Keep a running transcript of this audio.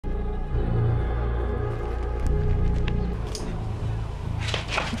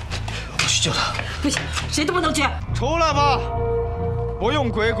去救他！不行，谁都不能去！出来吧，不用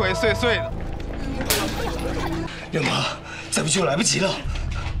鬼鬼祟祟的。元妈，再不救来不及了。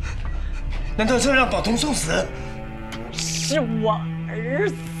难道这让宝通送死？是我儿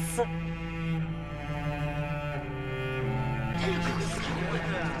子。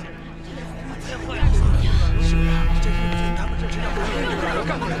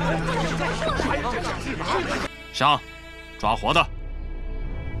 上，抓活的！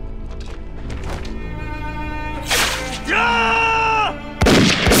呀！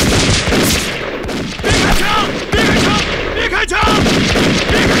别开枪！别开枪！别开枪！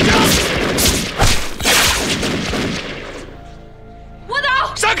别开枪！我走！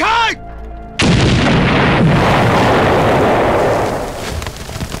闪开！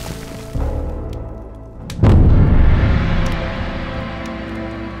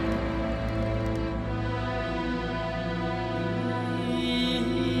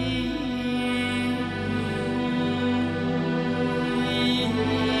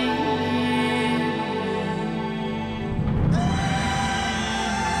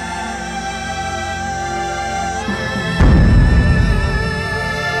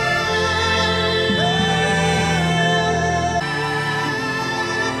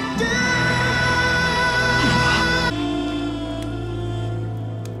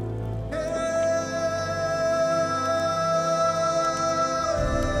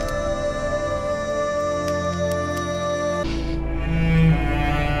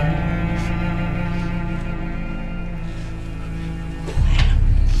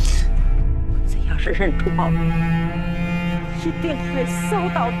 认出宝，一定会搜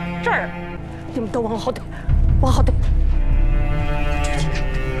到这儿。你们都往后退，往后退。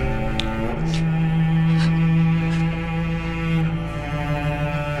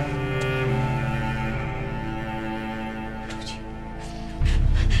出去。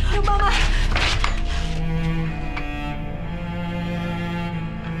刘妈妈。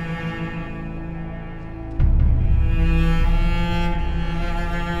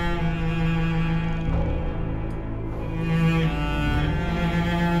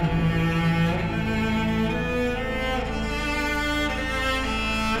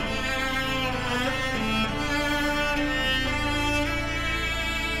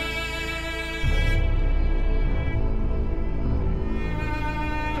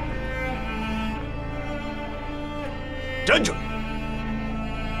 站住！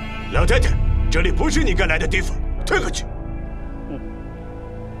老太太，这里不是你该来的地方，退回去。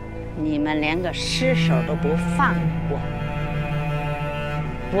你们连个尸首都不放过。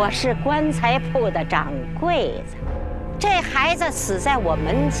我是棺材铺的掌柜子，这孩子死在我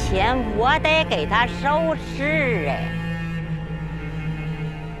门前，我得给他收尸哎。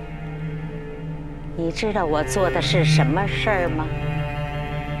你知道我做的是什么事儿吗？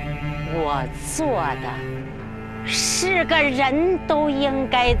我做的。 是个人都应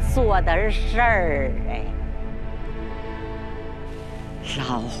该做的事儿哎。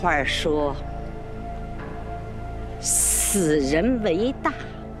老话说：“死人为大。”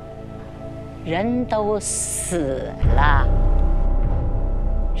人都死了，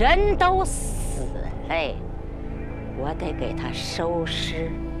人都死嘞，我得给他收尸，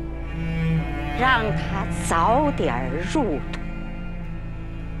让他早点入土，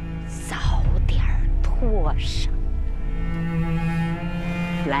早点脱生。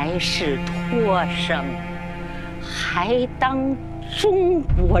 来世托生，还当中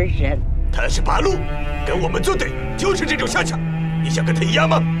国人。他是八路，跟我们作对，就是这种下场。你想跟他一样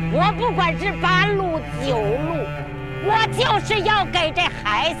吗？我不管是八路九路，我就是要给这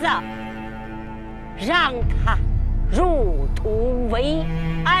孩子，让他入土为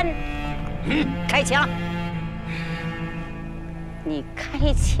安。开枪！你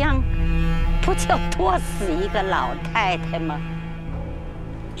开枪，不就多死一个老太太吗？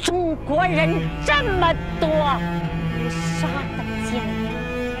 中国人这么多，你杀得见吗？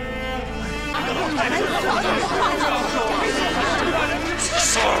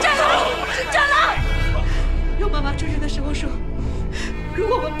战狼，战狼！肉妈妈出事的时候说，如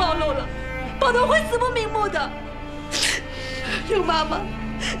果我们暴露了，宝东会死不瞑目的。肉妈妈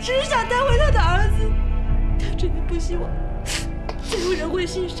只是想带回她的儿子，她真的不希望再有人会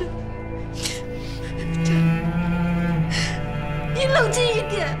牺牲。战狼。 你冷静一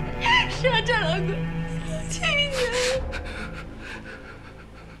点，是啊，战狼哥，冷静一点。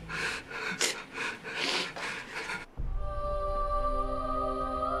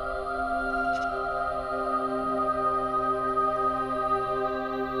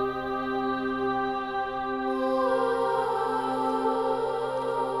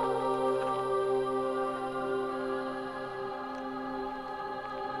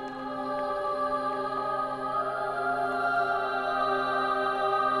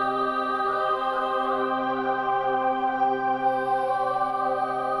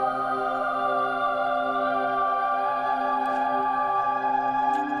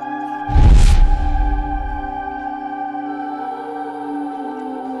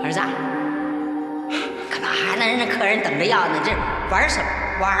客人等着要呢，这玩什么？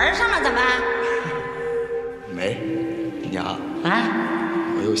玩上了怎么？没，娘啊，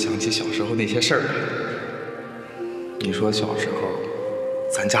我又想起小时候那些事儿来。你说小时候，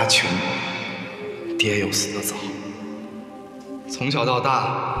咱家穷，爹又死得早，从小到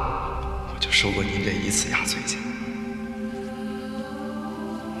大，我就收过您这一次压岁钱。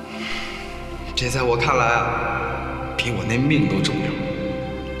这在我看来啊，比我那命都重要。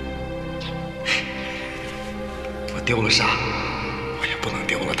我丢了啥，我也不能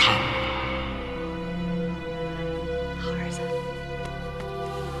丢了他。好儿子，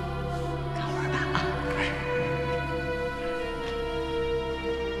干活吧啊！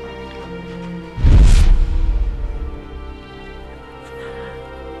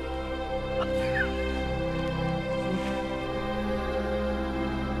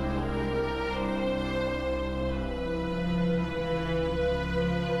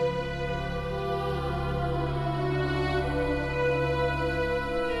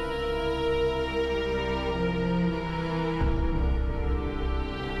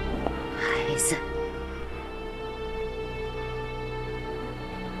孩子，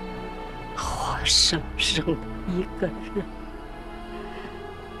活生生的一个人，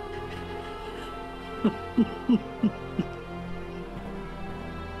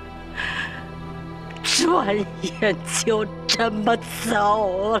转眼就这么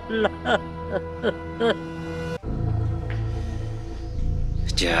走了。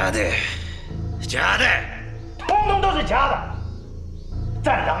假的，假的，通通都是假的。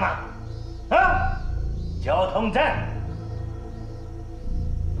战狼啊，啊，交通站，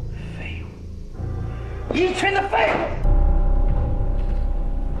废物，一群的废物。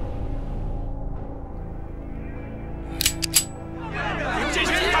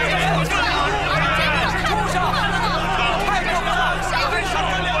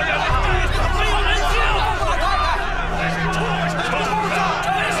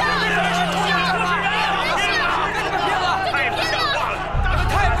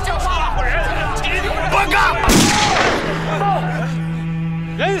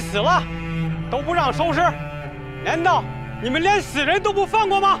人死了，都不让收尸，难道你们连死人都不放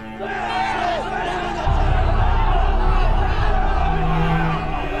过吗？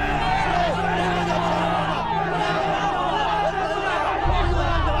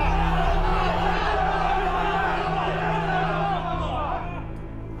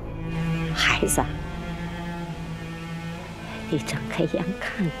孩子，你睁开眼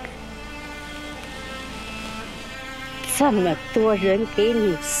看看。这么多人给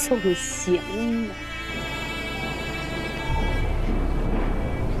你送行呢，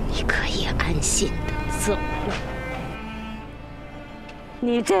你可以安心的走了。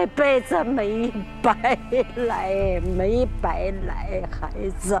你这辈子没白来，没白来，孩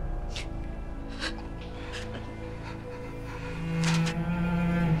子。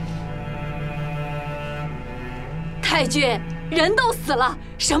太君，人都死了，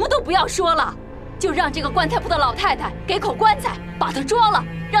什么都不要说了。就让这个棺材铺的老太太给口棺材，把她装了，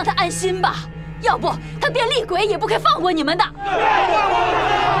让她安心吧。要不，她变厉鬼也不会放过你们的。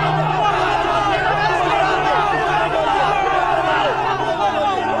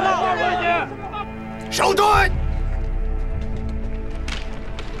收队！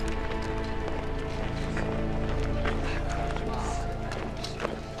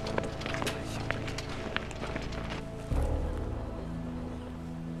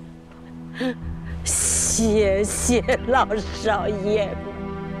谢谢老少爷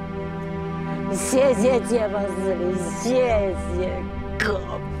们，谢谢街坊四邻，谢谢各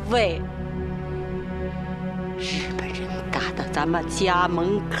位。日本人打到咱们家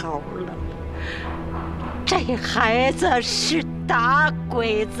门口了，这孩子是打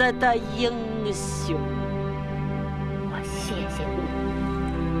鬼子的英雄，我谢谢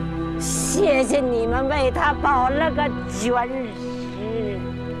你，谢谢你们为他保了个全尸。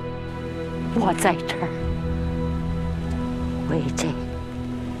我在这儿为这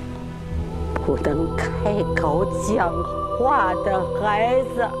不能开口讲话的孩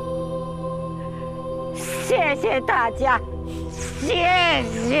子，谢谢大家，谢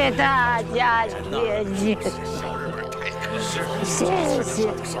谢大家，谢谢，谢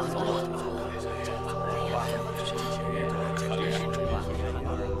谢。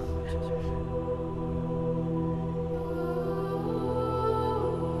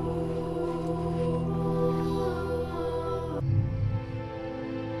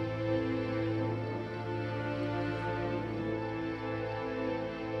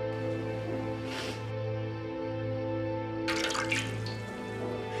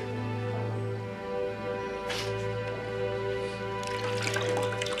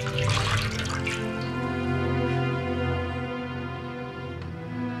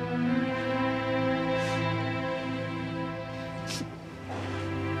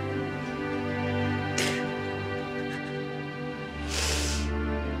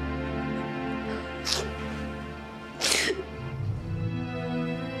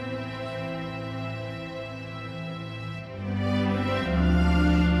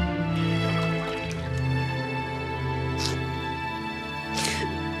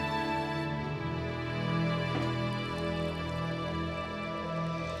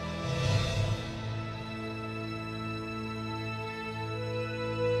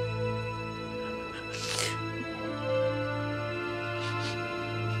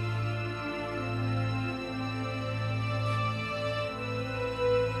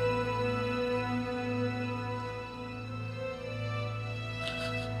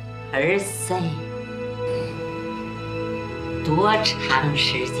儿子，多长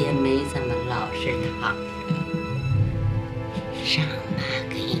时间没这么老实躺着？让妈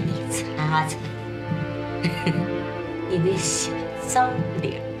给你擦擦你那小脏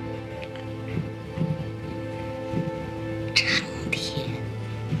脸，成天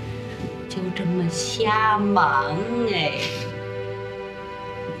就这么瞎忙哎，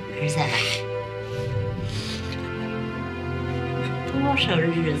儿子。 多少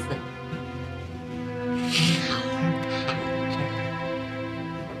日子没好好躺着，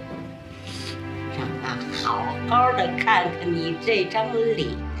让妈好好的看看你这张脸，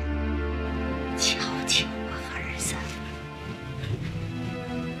瞧瞧儿子，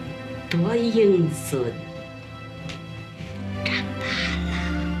多英俊！长大了，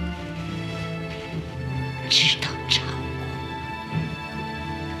知道照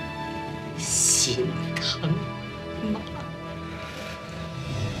顾，心疼妈。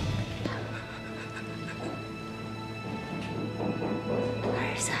 儿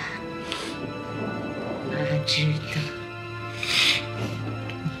子，妈知道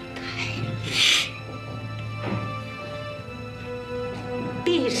太累，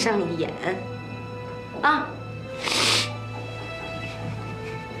闭上眼啊！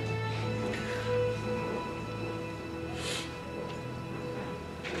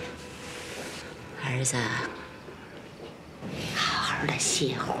儿子，好好的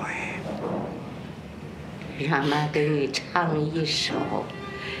歇会儿。 让妈给你唱一首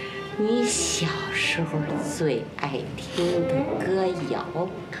你小时候最爱听的歌谣，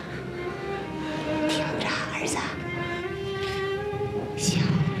听着，儿子，小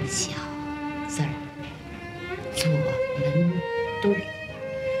小字儿，坐门对，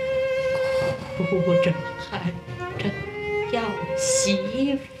哭着喊着要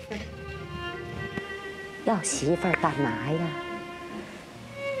媳妇儿，要媳妇儿干嘛呀？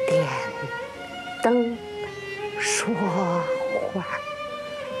点灯。 说话，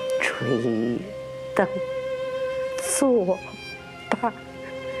吹灯，作伴。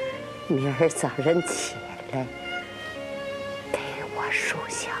明儿早晨起来，给我梳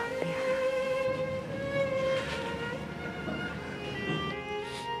小辫儿。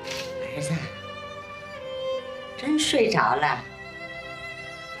儿子，真睡着了？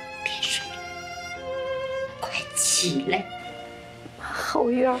别睡了，快起来！ 后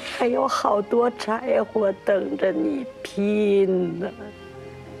院还有好多柴火等着你拼呢，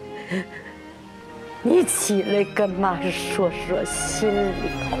你起来跟妈说说心里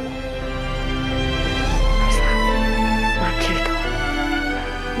话。儿子，妈知道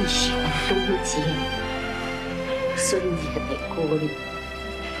你喜欢东姐，孙姐得顾虑。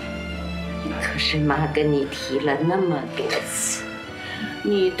可是妈跟你提了那么多次，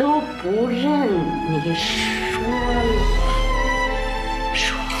你都不认，你说了。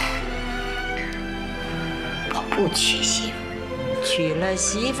 不娶媳妇儿，娶了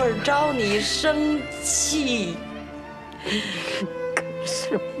媳妇儿招你生气。可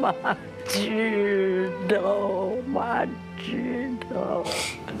是妈知道，妈知道，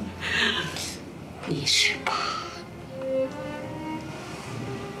你是怕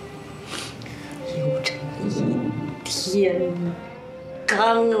有这么一天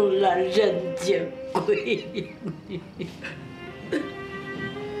刚了人家闺女。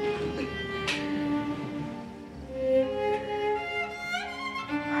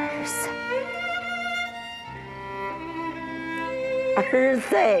 儿子，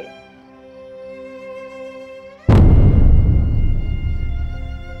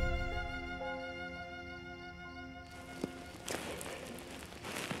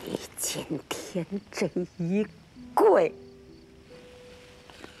你今天这一跪，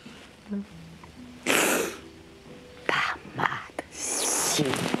把妈的心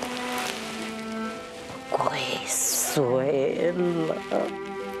跪碎了。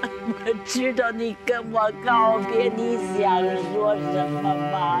 我知道你跟我告别，你想说什么，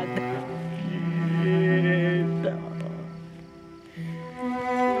妈的知道。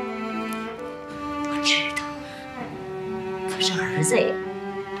我知道，可是儿子呀，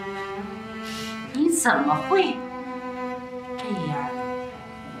你怎么会这样？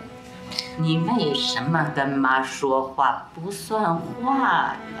你为什么跟妈说话不算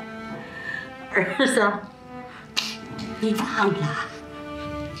话呢？儿子，你忘了？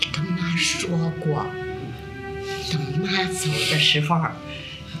 跟妈说过，等妈走的时候，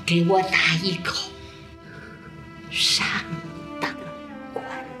给我打一口上等官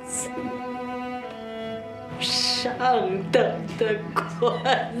司。上等的官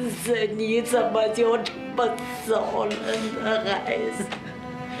司，你怎么就这么走了呢，孩子？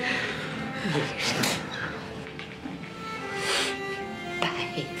为什么？白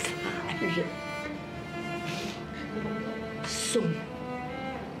发人，送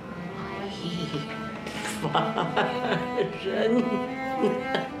一发人。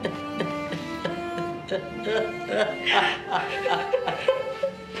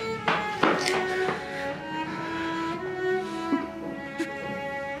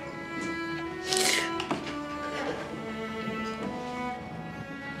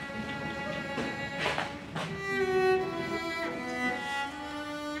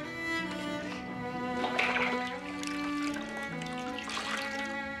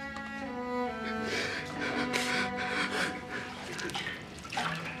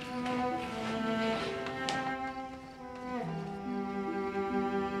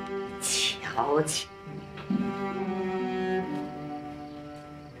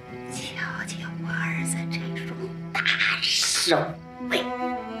瞧瞧我儿子这双大手背，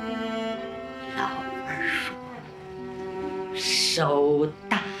老儿说，手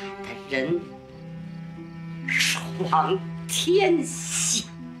大的人闯天下。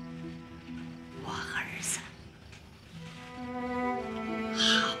我儿子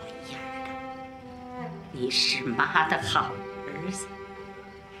好样的，你是妈的好儿子。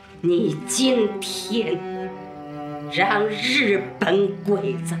你今天让日本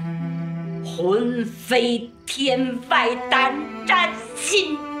鬼子魂飞天外、胆战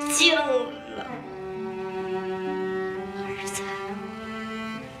心惊了，儿子。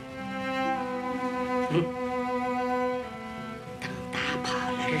等打跑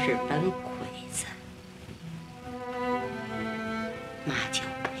了日本鬼子，妈就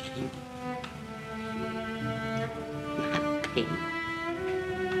陪你，妈陪你。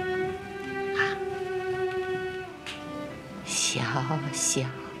小小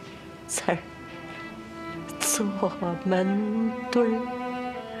字儿做门墩儿，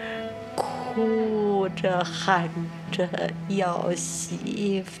哭着喊着要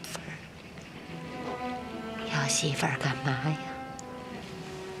媳妇儿。要媳妇儿干嘛呀？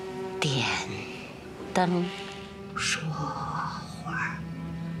点灯、说话、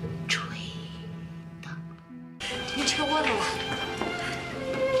吹灯。您吃窝了吧？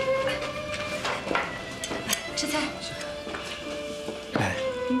吃菜。来，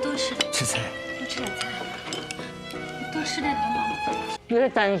您多吃。吃菜。多吃点菜。多吃点好吗？别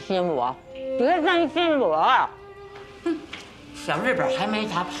担心我，别担心我。小日本还没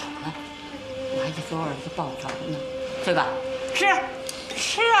打跑呢，我还得给我儿子报仇呢，对吧？吃，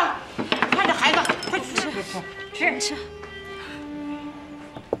吃啊！看这孩子，快吃。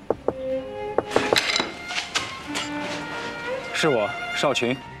是我，少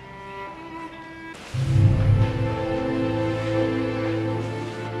群。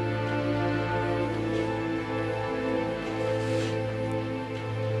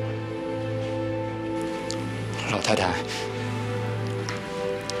老太太，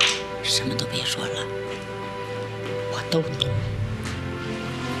什么都别说了，我都懂，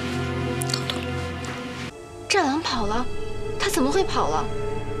都懂。战狼跑了，他怎么会跑了？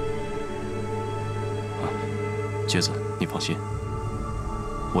杰子，你放心，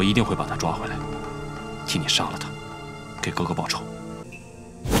我一定会把他抓回来，替你杀了他，给哥哥报仇。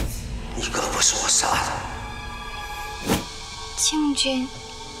你哥不是我杀的。青军，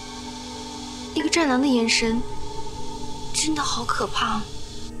那个战狼的眼神真的好可怕。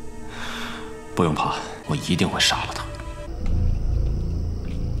不用怕，我一定会杀了他。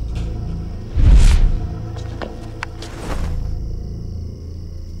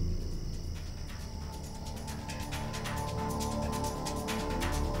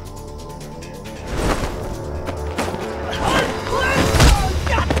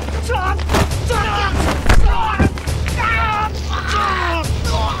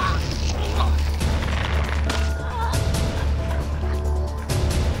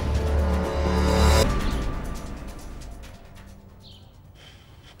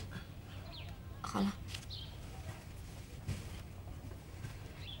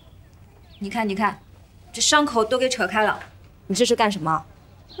你看，这伤口都给扯开了，你这是干什么？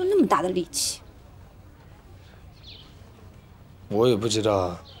用那么大的力气？我也不知道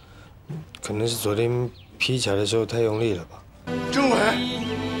啊，可能是昨天劈起来的时候太用力了吧。政委，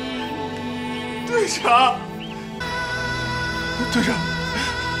队长，队长，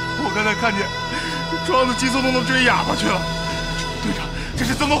我刚才看见庄子急匆匆地追哑巴去了。队长，这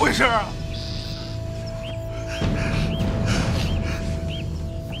是怎么回事啊？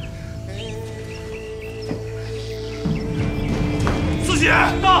司机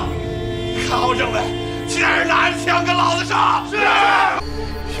到，看好政委，去让人拿着枪跟老子上。是。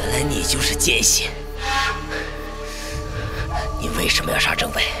原来你就是奸细，你为什么要杀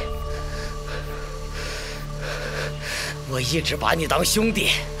政委？我一直把你当兄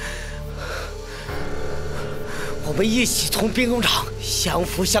弟，我们一起从兵工厂相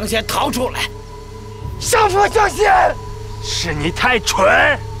辅相成逃出来。相辅相成，是你太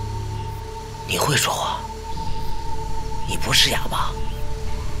蠢。你会说话，你不是哑巴。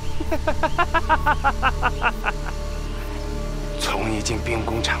从你进兵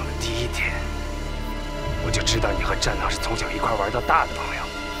工厂的第一天，我就知道你和战狼是从小一块玩到大的朋友。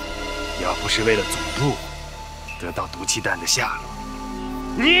要不是为了总部得到毒气弹的下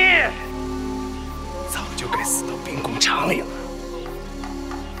落，你早就该死到兵工厂里了。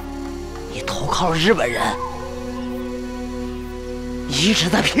你投靠了日本人，你一直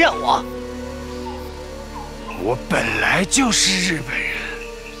在骗我。我本来就是日本人。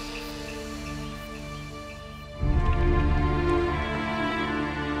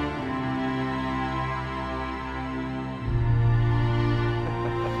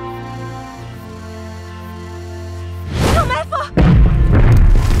有埋伏！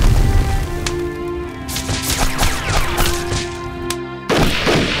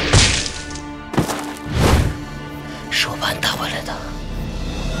是我把你带回来的，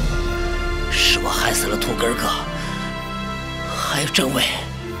是我害死了土根哥，还有政委。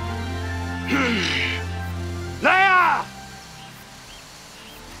来呀！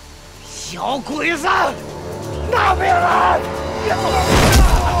小鬼子，拿命来！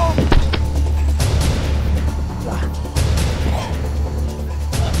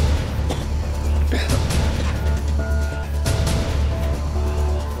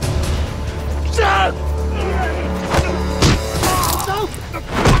站！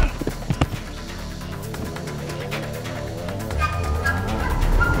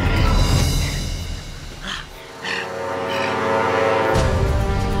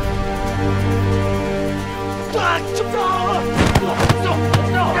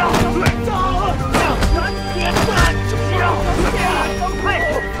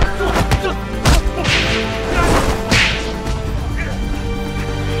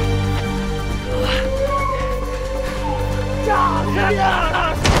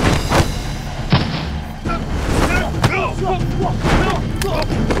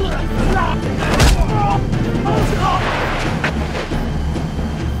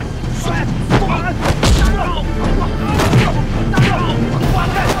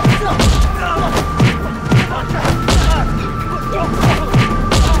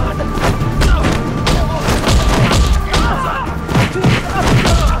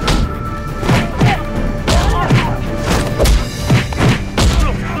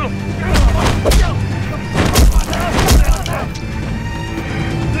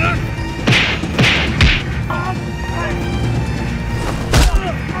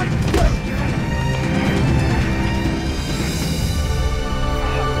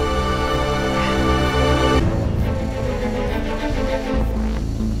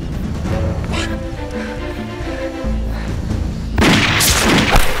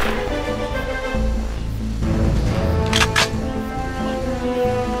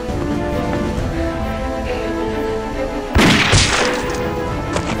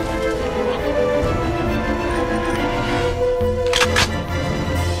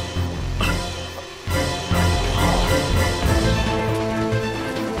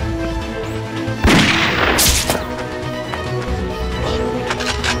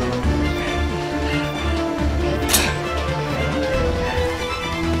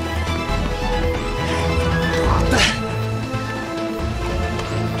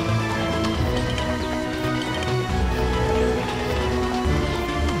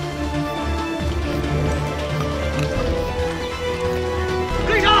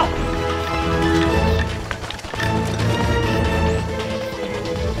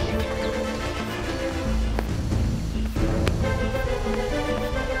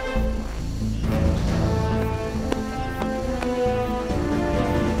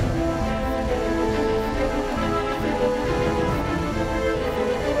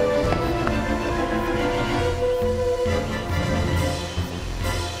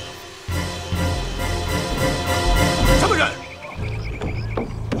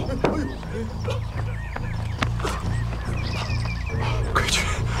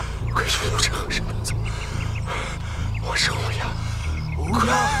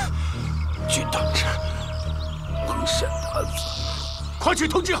快去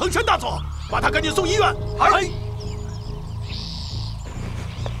通知横山大佐，把他赶紧送医院。哎。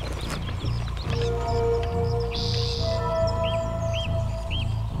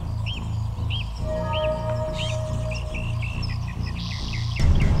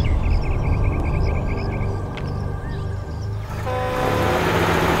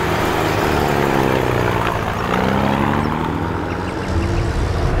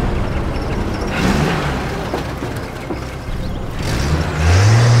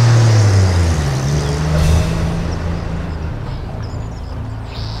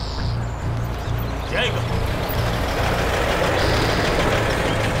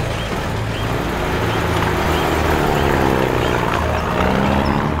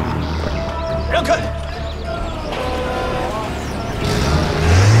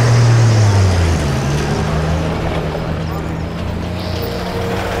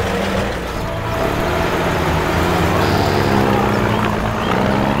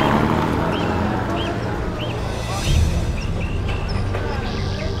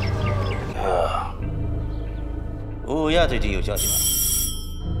欧亚最近有消息吗？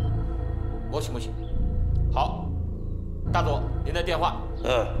没行。好，大佐，您的电话。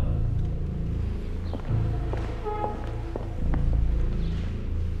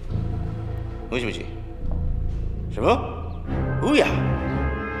もしもし。什么？欧亚？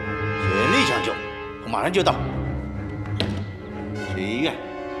全力抢救，我马上就到。去医院。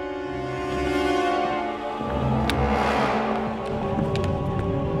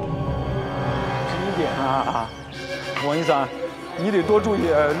 王医生，你得多注意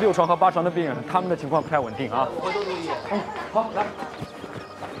6床和8床的病人，他们的情况不太稳定啊。我多注意。好，来。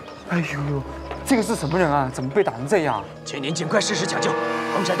哎呦，这个是什么人啊？怎么被打成这样？请您尽快实施抢救，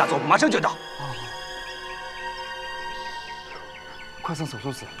衡山大佐马上就到。快上手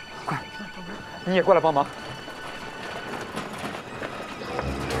术室，快！你也过来帮忙。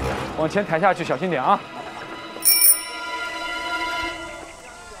往前抬下去，小心点啊！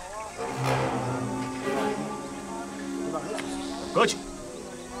 过去，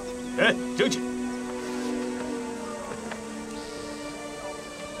哎，正去。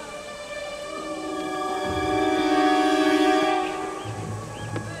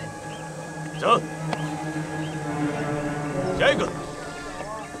走，下一个。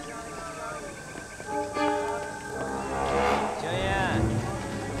香烟，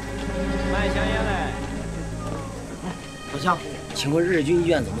卖香烟嘞。老乡，请问日军医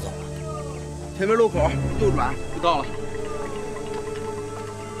院怎么走啊？前面路口右转就到了。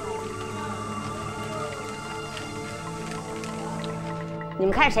 你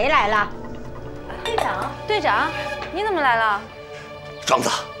们看谁来了？队长，你怎么来了？庄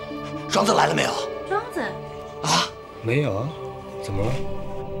子来了没有？庄子没有啊，怎么了？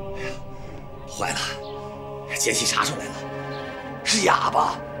坏了，奸细查出来了，是哑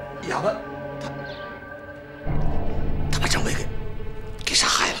巴，他把政委给杀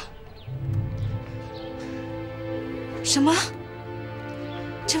害了。什么？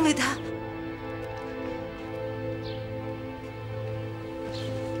政委他？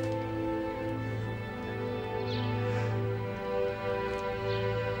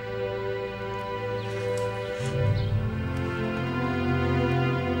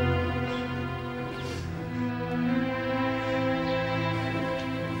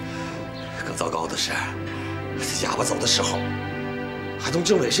 更糟糕的是，哑巴走的时候，还从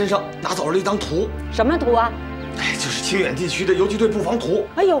政委身上拿走了一张图。什么图啊？哎，就是清远地区的游击队布防图。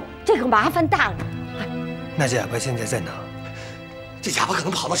哎呦，这个麻烦大了。那这哑巴现在在哪？这哑巴可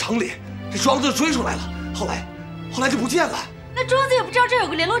能跑到城里，这庄子追出来了，后来就不见了。那庄子也不知道这儿有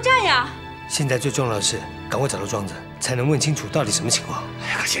个联络站呀。现在最重要的是赶快找到庄子，才能问清楚到底什么情况。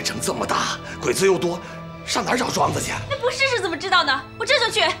哎呀，可县城这么大，鬼子又多，上哪儿找庄子去？那不试试怎么知道呢？我这就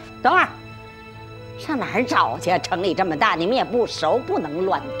去。等会儿。 上哪儿找去？城里这么大，你们也不熟，不能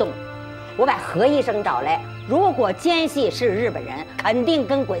乱动。我把何医生找来，如果奸细是日本人，肯定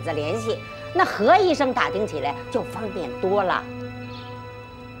跟鬼子联系，那何医生打听起来就方便多了。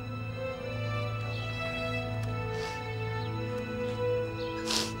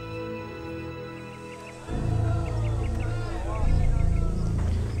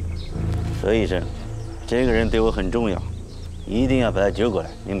何医生，这个人对我很重要，一定要把他救过来，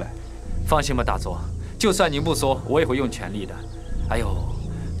明白？ 放心吧，大佐，就算您不说，我也会用全力的。哎呦，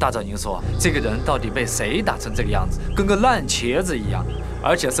大佐您说，这个人到底被谁打成这个样子，跟个烂茄子一样，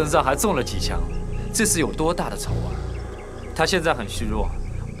而且身上还中了几枪，这是有多大的仇啊？他现在很虚弱，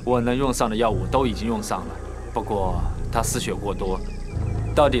我能用上的药物都已经用上了，不过他失血过多，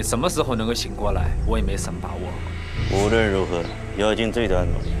到底什么时候能够醒过来，我也没什么把握。无论如何，要尽最大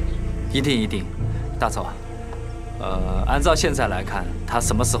努力。一定，大佐。 按照现在来看，他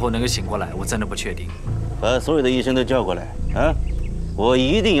什么时候能够醒过来，我真的不确定。把所有的医生都叫过来啊！我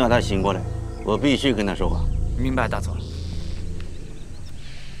一定要他醒过来，我必须跟他说话。明白，大佐。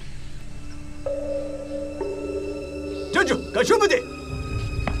站住！干什么的？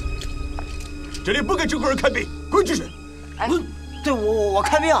这里不给中国人看病，滚出去！哎，对我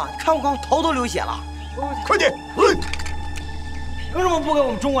看病，看我刚头都流血了。快点，滚！凭什么不给我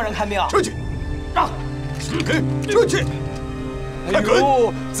们中国人看病？出去！让！ 出去！哎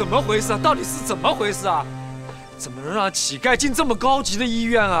呦，怎么回事啊？到底是怎么回事啊？怎么能让乞丐进这么高级的医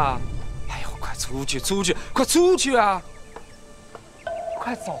院啊？哎呦，快出去，快出去啊！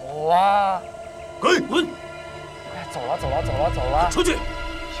快走啊！滚！哎，走了！出去！哟，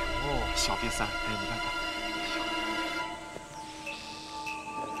小瘪三，哎，你看看。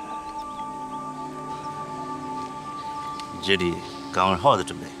这里刚好的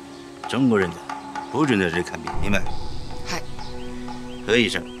准备，中国人的。 不准在这里看病，明白？嗨，何医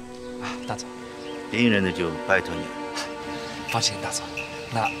生，大佐，病人的就拜托你了。放心，大佐，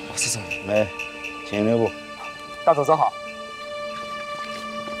那我是送你。来，前面步。大佐走好。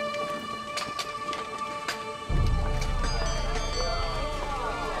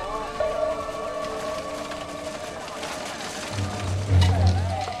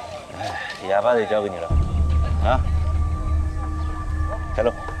哑巴得交给你了，啊，开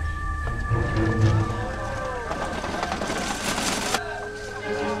喽。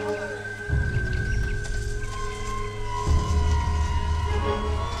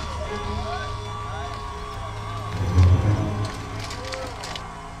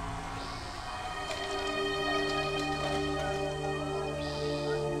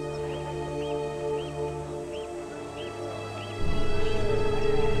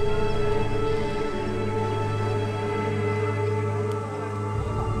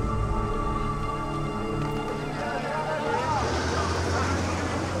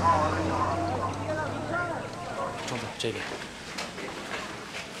这边。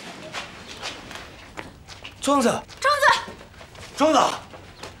庄子，庄子，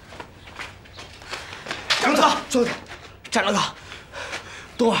战狼哥，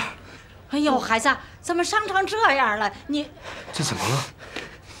冬儿。哎呦，孩子，怎么伤成这样了？你这怎么了？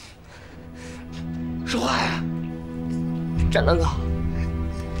说话呀！战狼哥，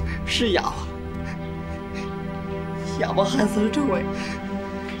是哑巴，哑巴害死了政委，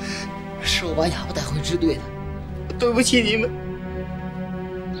是我把哑巴带回支队的。 对不起你们，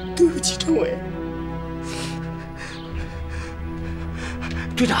对不起政委。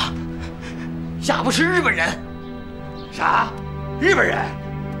队长，哑巴是日本人。啥？日本人？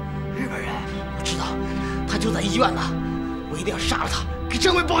日本人？我知道，他就在医院呢。我一定要杀了他，给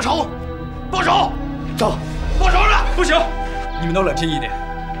政委报仇！报仇！走，报仇了！不行，你们都冷静一点。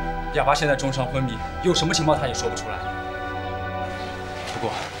哑巴现在重伤昏迷，有什么情况他也说不出来。不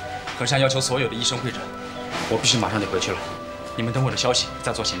过，和尚要求所有的医生会诊。 我必须马上得回去了，你们等我的消息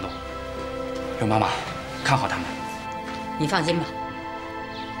再做行动。刘妈妈，看好他们。你放心吧。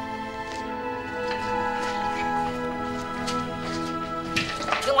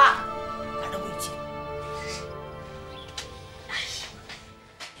听话，赶着回去。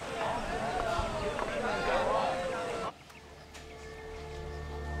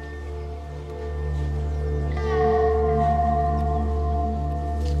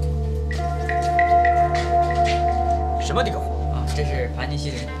什么地方？啊，这是盘尼西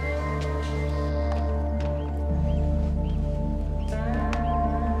林。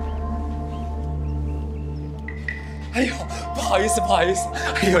哎呦，不好意思，不好意思，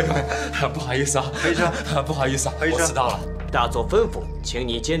哎呦呦，不好意思啊，医生，不好意思啊，我知道了。大佐吩咐，请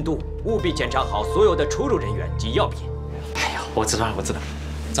你监督，务必检查好所有的出入人员及药品。哎呦，我知道了，我知道，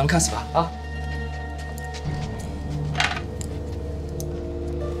咱们开始吧，啊。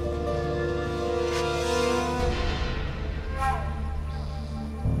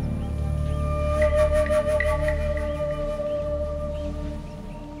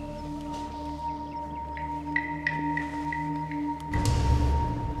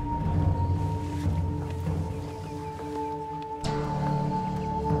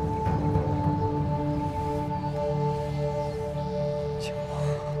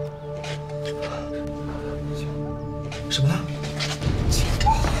 什么？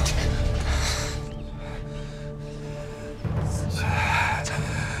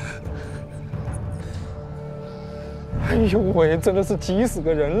哎呦喂，真的是急死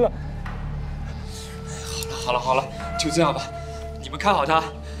个人了！好了好了，就这样吧，你们看好他，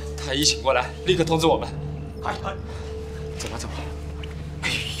他一醒过来，立刻通知我们。哎，走吧走吧。哎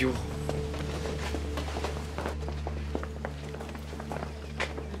呦！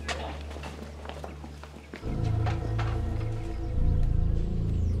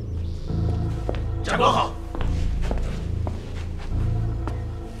 长官好。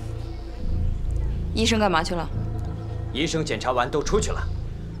医生干嘛去了？医生检查完都出去了，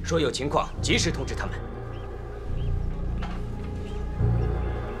说有情况及时通知他们。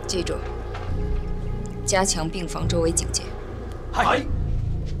记住，加强病房周围警戒。嗨。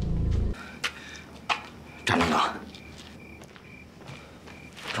战狼哥，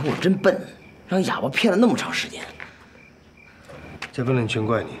可我真笨，让哑巴骗了那么长时间。这不能全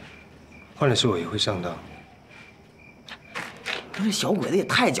怪你。 换了是我也会上当。这小鬼子也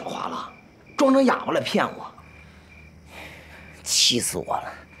太狡猾了，装成哑巴来骗我，气死我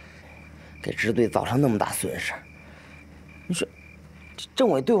了！给支队造成那么大损失。你说，政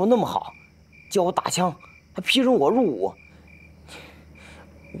委对我那么好，教我打枪，还批准我入伍，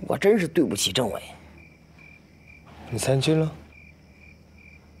我真是对不起政委。你参军了？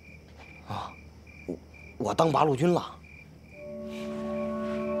啊，我当八路军了。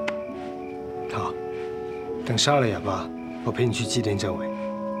 好，等杀了哑巴，我陪你去祭奠政委。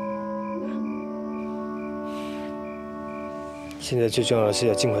现在最重要的是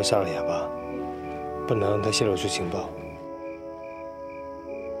要尽快杀了哑巴，不能让他泄露出情报。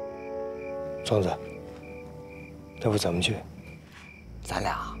庄子，要不咱们去？咱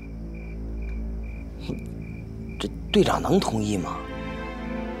俩，这队长能同意吗？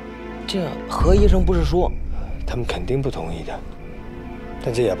这何医生不是说，他们肯定不同意的。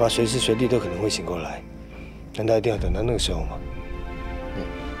但这哑巴随时随地都可能会醒过来，难道一定要等到那个时候吗？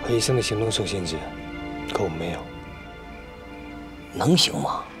何医生的行动受限制，可我们没有。能行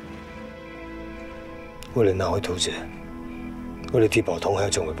吗？为了拿回图纸，为了替宝童还有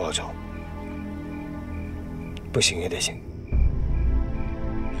政委报仇，不行也得行。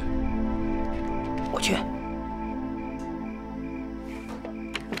我去。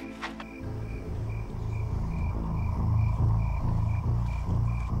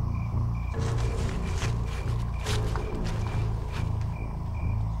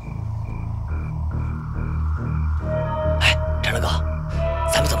哎，展乐哥，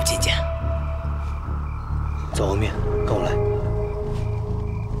咱们怎么进去？走后面，跟我来。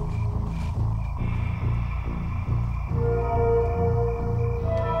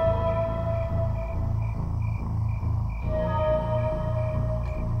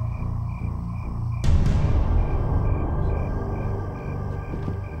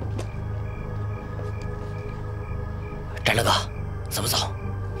展乐哥，怎么走？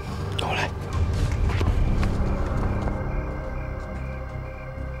跟我来。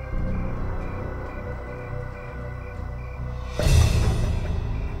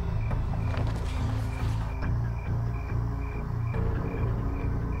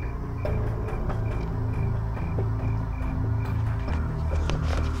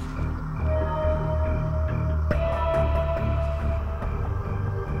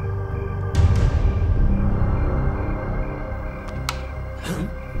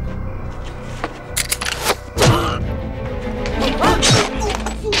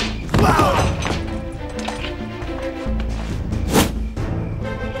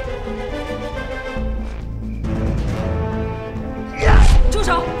住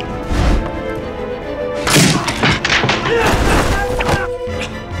手！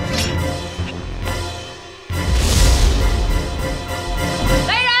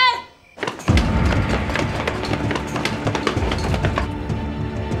来人！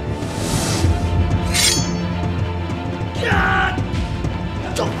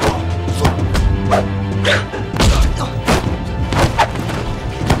走！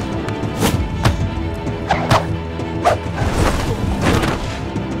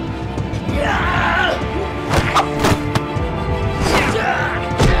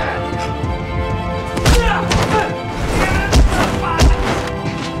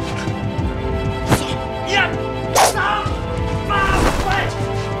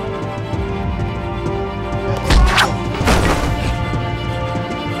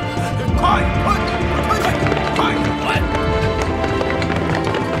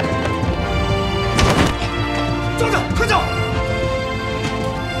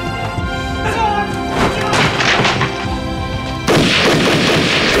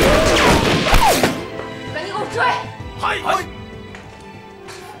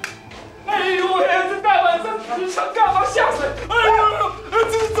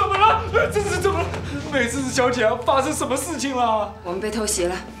小姐，发生什么事情了？我们被偷袭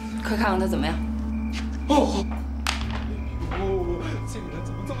了，快看看他怎么样。哦，这个人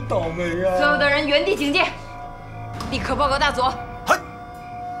怎么这么倒霉啊！所有的人原地警戒，立刻报告大佐。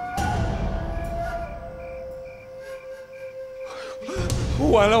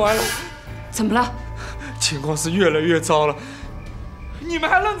完了完了！怎么了？情况是越来越糟了，你们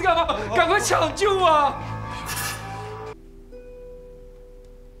还愣着干嘛？赶快抢救啊！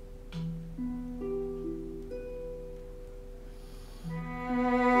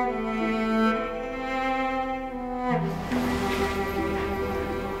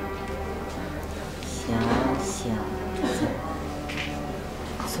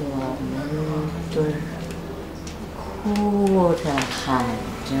哭着喊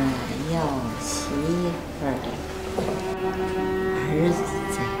着要媳妇儿的儿子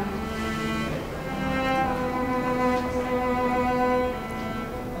在。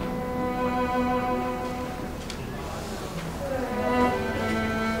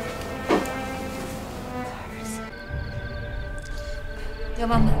姚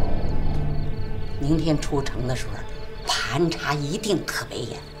妈妈，明天出城的时候，盘查一定特别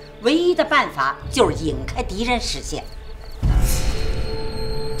严，唯一的办法就是引开敌人视线。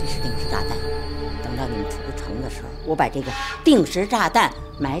这是定时炸弹，等到你们出城的时候，我把这个定时炸弹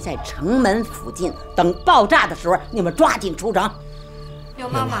埋在城门附近，等爆炸的时候，你们抓紧出城。姚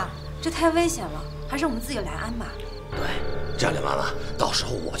妈妈，这太危险了，还是我们自己来安吧。对，这样，梁妈妈，到时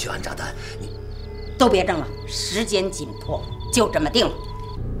候我去安炸弹，你都别争了，时间紧迫，就这么定了。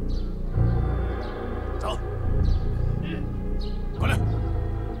走，过来。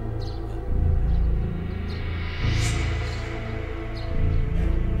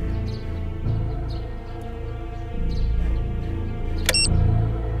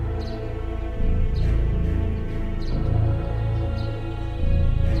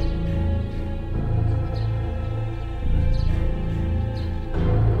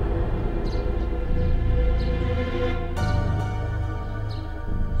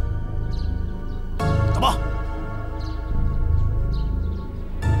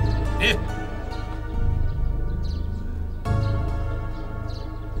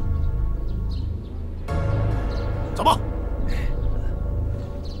 走吧。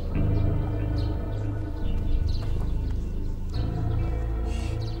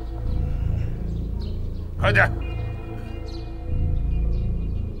快点。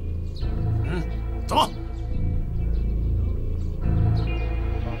走吧。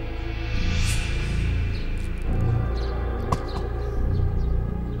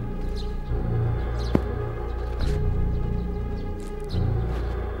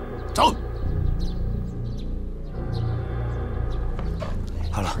走。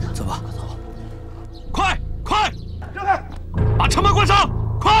 好了，走吧，走。快，让开！把城门关上，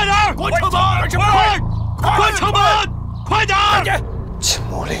快点！关城门！快！关城门！快点！秦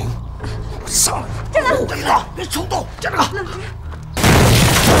木林，我上来！站住！我跟你说，别冲动，站着！站住！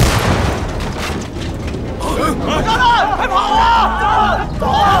快跑啊！走！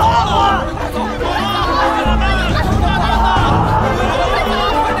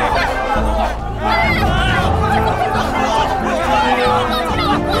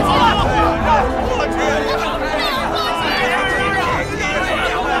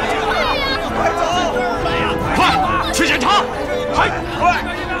 去检查！快！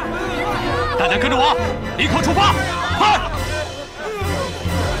大家跟着我，立刻出发！快！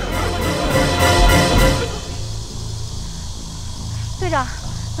队长，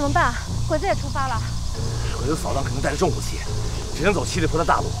怎么办？鬼子也出发了。鬼子扫荡可能带着重武器，只能走七里坡的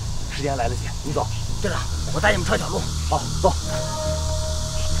大路，时间还来得及。你走，队长，我带你们穿小路。好，走。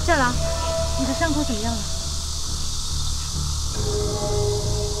战狼，你的伤口怎么样了？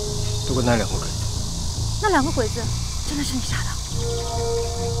不过那两个鬼子。 那两个鬼子真的是你杀的？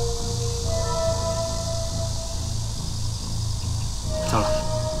糟了，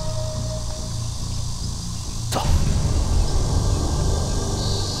走。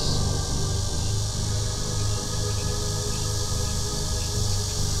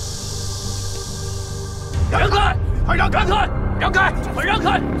让开！快让开！让开！快让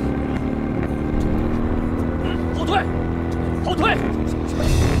开！后退！后退！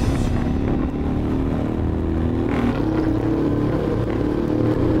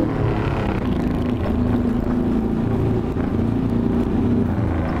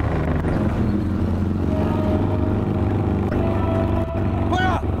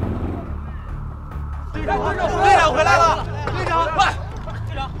 队长回来了！队长，快！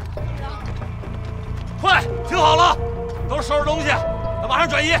队长，快，听好了，都收拾东西，要马上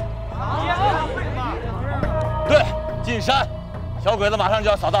转移。对，进山，小鬼子马上就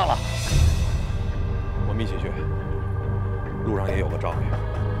要扫荡了。我们一起去。路上也有个照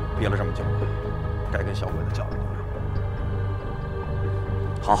应，憋了这么久了，该跟小鬼子交流交流。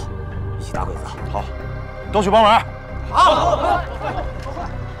好，一起打鬼子。好，都去帮忙。好。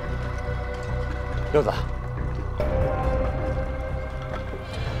六子。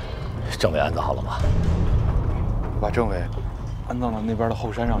 政委安葬好了吗？我把政委安葬到那边的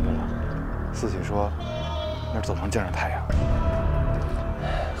后山上去了。四喜说，那儿总能见着太阳。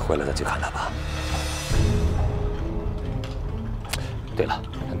回来再去看他吧。对了，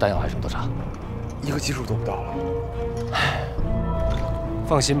弹药还剩多少？1个基数都不到了。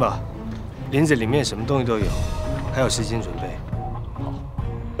放心吧，林子里面什么东西都有，还有时间准备。好，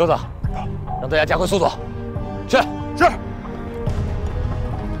六子，让大家加快速度。是。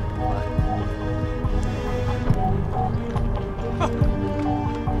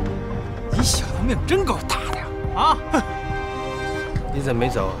 你小子命真够大的呀！啊！你怎么没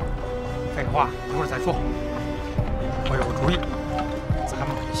走啊？废话，一会儿再说。我有个主意，咱们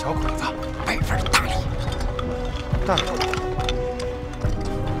给小鬼子备份大礼。大礼。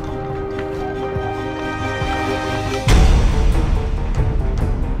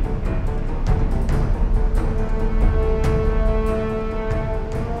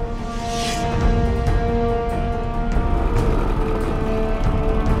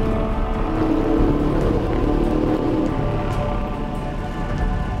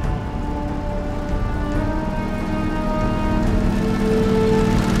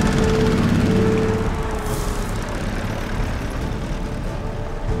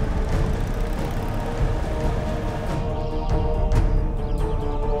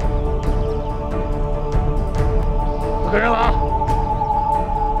跟人了啊！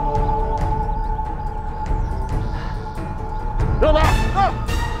刘总，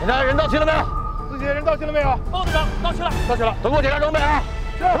检查人到齐了没有？自己的人到齐了没有？报队长，到齐了，到齐了。总共检查装备啊，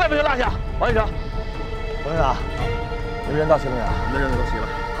装备不许落下。王医生，王队长，你们人到齐了没有？我们的人都齐了。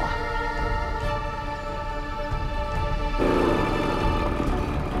好。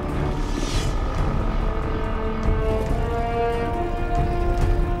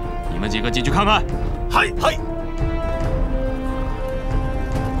你们几个进去看看。嗨嗨。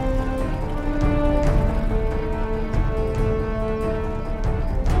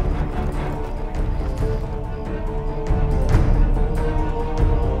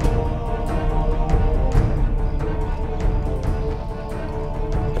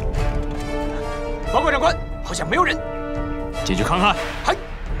 报告长官，好像没有人。进去看看。嗨，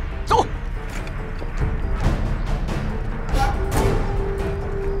走。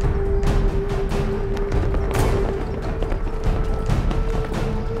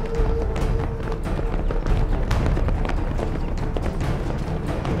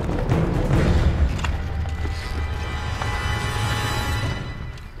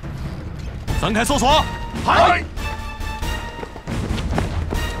散开搜索。嗨。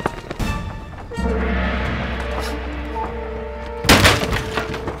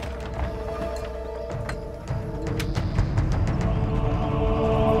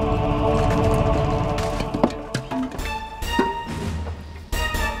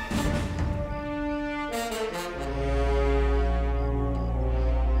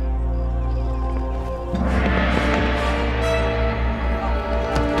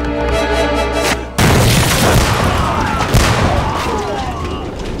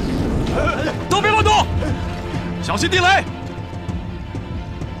 小心地雷！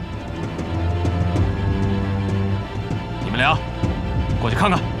你们俩过去看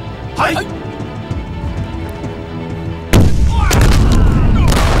看。嗨！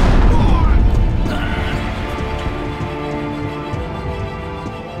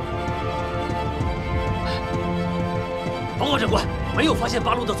报告长官，没有发现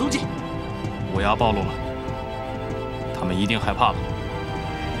八路的踪迹。乌鸦暴露了，他们一定害怕了。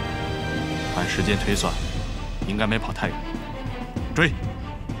按时间推算。 应该没跑太远，追！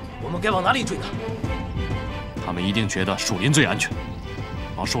我们该往哪里追呢？他们一定觉得树林最安全，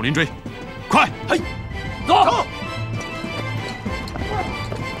往树林追，快！嘿，走！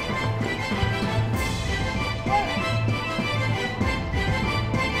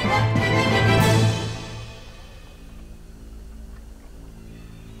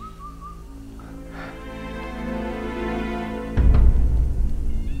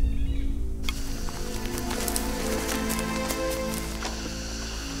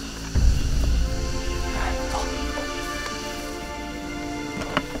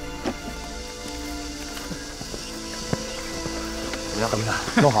怎么样？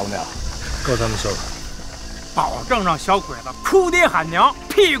弄好了没有？够他们收了。保证让小鬼子哭爹喊娘、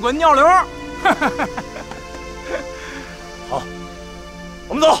屁滚尿流。好，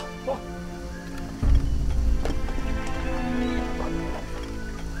我们走。走。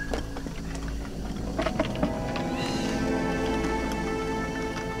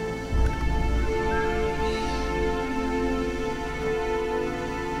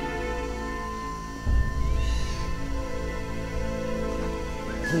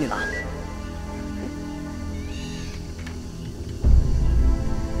听你的。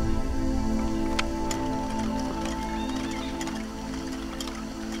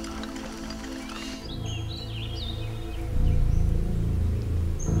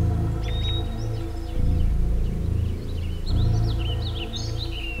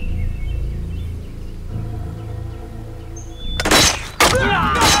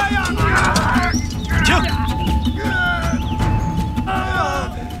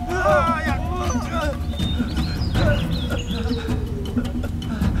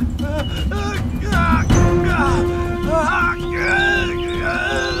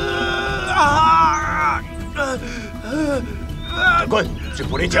长官，是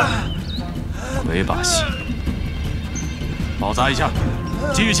不连枪。没把戏，包扎一下，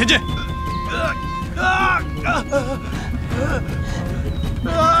继续前进。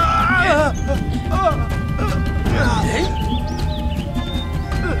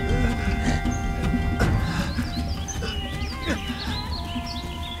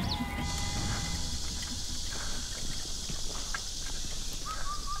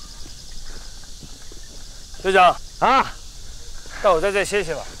队长啊，带我在这歇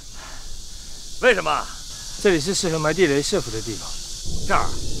歇吧。为什么？这里是适合埋地雷设伏的地方。这儿，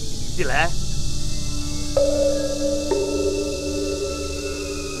地雷。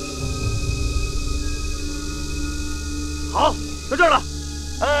到这儿了。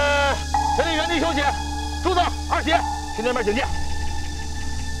全体原地休息。柱子、二姐去那边警戒。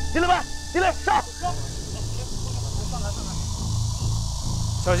进来们，进来上。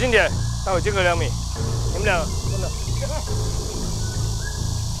小心点，待会间隔2米。你们俩跟着。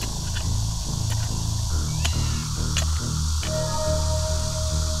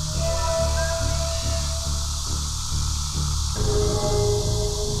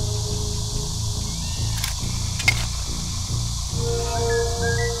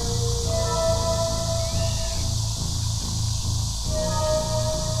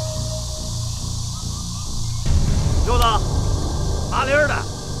柚子，麻利儿的，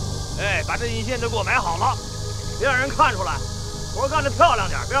哎，把这引线都给我埋好了，别让人看出来，活干得漂亮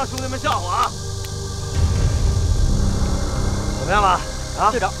点，别让兄弟们笑话啊！怎么样了？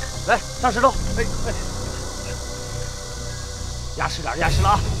啊，队长，来上石头，哎，压实点，压实了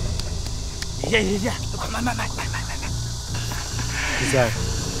啊！引线，快慢。第三，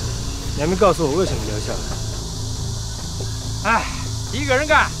你还没告诉我为什么留下来？哎，一个人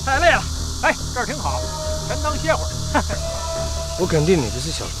干太累了。哎，这儿挺好，全当歇会儿。我肯定你不是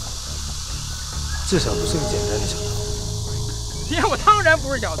小偷，至少不是个简单的小偷。爹，我当然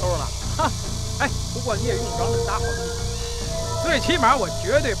不是小偷了。哈，哎，不过你也用不着那么大好气，最起码我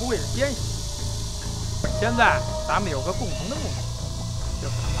绝对不会是奸细。现在咱们有个共同的目的，就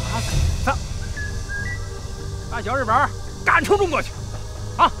是打死他，把小日本赶出中国去。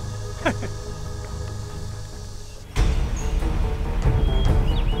啊！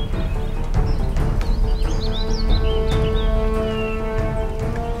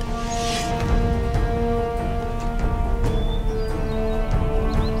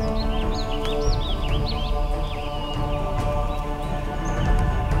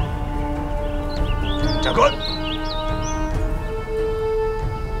长官，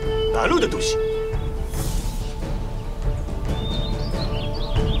哪路的东西？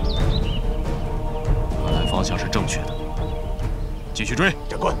看来方向是正确的，继续追。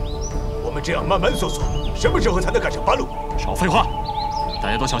长官，我们这样慢慢搜索，什么时候才能赶上八路？少废话，大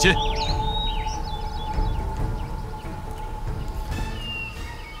家都小心。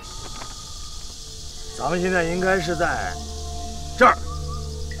咱们现在应该是在这儿。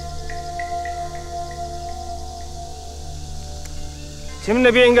前面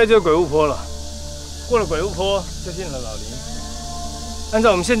那边应该就是鬼屋坡了，过了鬼屋坡就进了老林。按照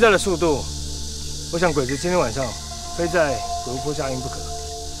我们现在的速度，我想鬼子今天晚上非在鬼屋坡下营不可。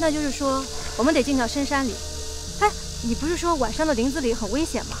那就是说，我们得进到深山里。哎，你不是说晚上的林子里很危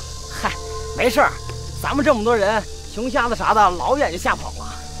险吗？嗨，没事儿，咱们这么多人，熊瞎子啥的，老远就吓跑了。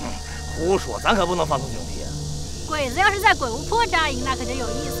胡说，咱可不能放松警惕。鬼子要是在鬼屋坡扎营，那可就有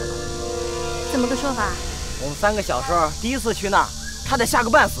意思了。怎么个说法？我们3个小时候第一次去那儿，差点吓个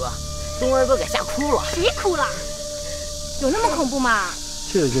半死，东儿都给吓哭了。谁哭了？有那么恐怖吗？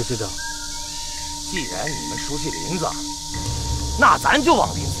去了就知道。既然你们熟悉林子，那咱就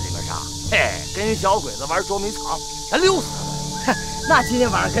往林子里面杀。嘿，跟小鬼子玩捉迷藏，咱溜死他们。那今天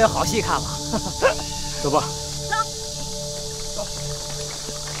晚上可有好戏看了。走吧。走。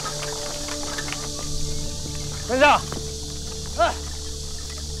跟上。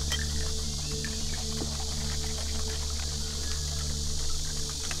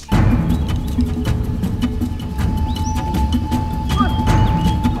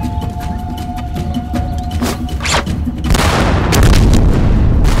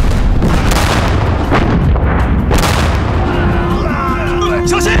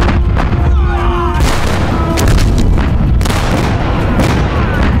小心！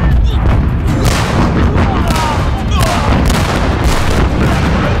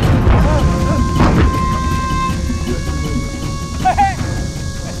嘿嘿，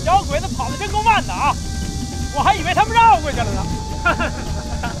这小鬼子跑得真够慢的啊！我还以为他们绕过去了呢。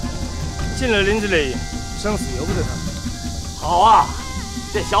进了林子里，生死由不得他们。好啊，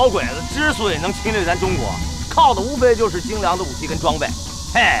这小鬼子之所以能侵略咱中国，靠的无非就是精良的武器跟装备。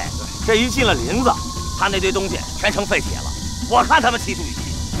嘿，这一进了林子，他那堆东西全成废铁了。我看他们气数语气。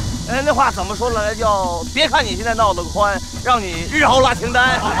那话怎么说来叫别看你现在闹得宽，让你日后拉清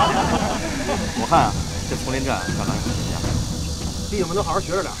单。我看啊，这丛林战刚刚有点像，弟兄们都好好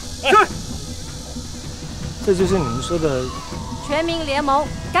学着点。是。这就是你们说的全民联盟，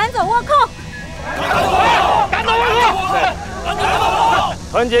赶走倭寇。赶走倭寇！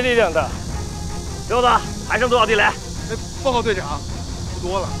团结力量大。溜子，还剩多少地雷？报告队长，不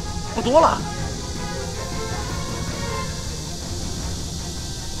多了。不多了。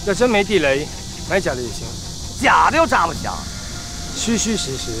要真没地雷，买假的也行。假的又扎不响，虚虚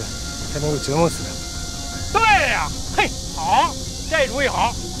实实才能够折磨死人。对呀，嘿，好，这主意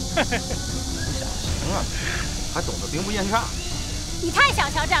好。你想行啊，还懂得兵不厌诈。你太小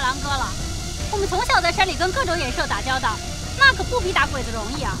瞧战狼哥了。我们从小在山里跟各种野兽打交道，那可不比打鬼子容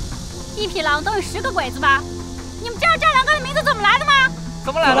易啊！一匹狼都有10个鬼子吧？你们知道战狼哥的名字怎么来的吗？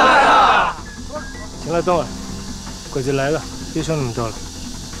怎么来的？行了，动了，鬼子来了，别说那么多了。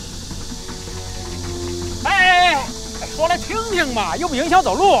哎，说来听听嘛，又不影响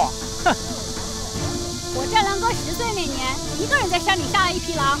走路。哼！我战狼哥10岁那年，一个人在山里杀了一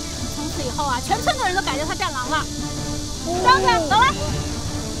匹狼，从此以后啊，全村的人都改叫他战狼了。张子，走了。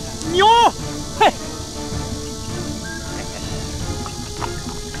牛！嘿。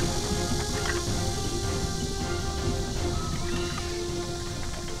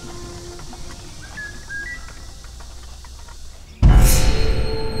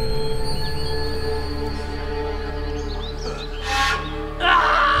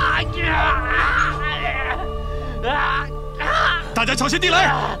大家小心地雷，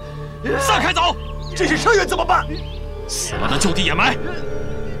散开走！这些伤员怎么办？死了的就地掩埋，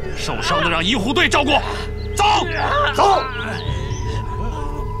受伤的让医护队照顾。走，走。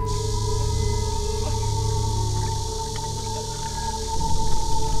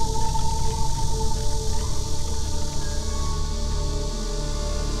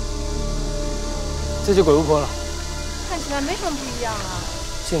这就鬼巫坡了。看起来没什么不一样啊。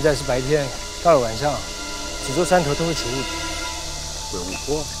现在是白天，到了晚上，几座山头都会起雾的。鬼巫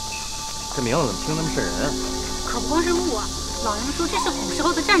坡，这名字怎么听那么瘆人啊？可不光是雾啊，老人说这是古时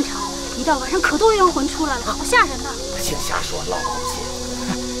候的战场，一到晚上可多冤魂出来了，好吓人呐！净瞎说，老口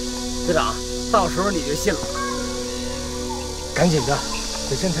气。队长，到时候你就信了。赶紧的，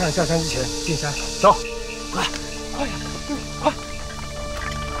得趁太阳下山之前进山。走，快，快呀，快！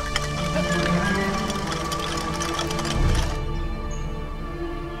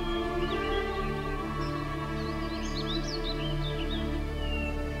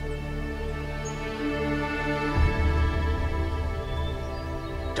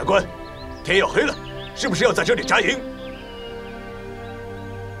长官，天要黑了，是不是要在这里扎营？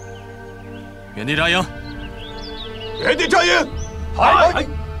原地扎营。原地扎营。嗨。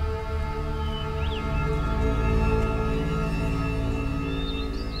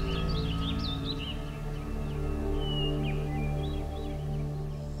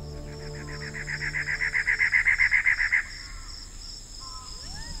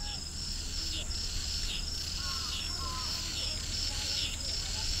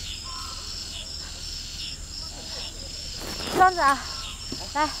庄子，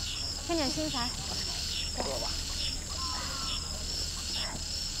来，添点新柴。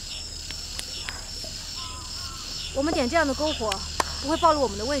我们点这样的篝火，不会暴露我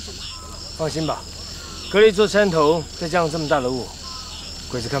们的位置吗？放心吧，隔了一座山头，再加上这么大的雾，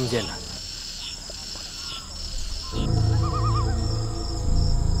鬼子看不见的。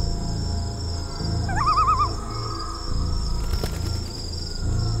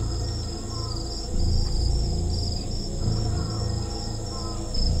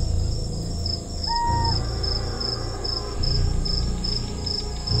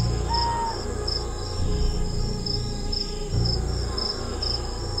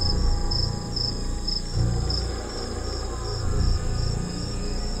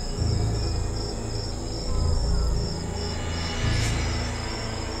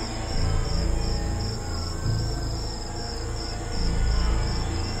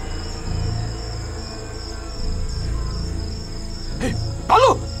挡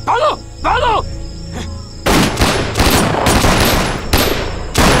路！挡路！挡路！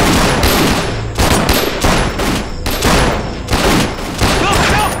不要开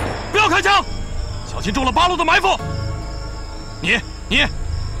枪！不要开枪！小心中了八路的埋伏。你，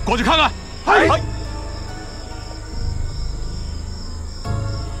过去看看。嗨。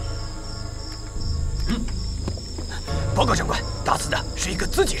报告长官，打死的是一个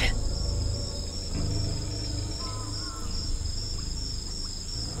自己人。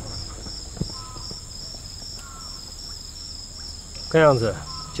看样子，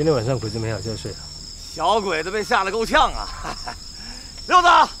今天晚上鬼子没好觉睡了。小鬼子被吓得够呛啊！六子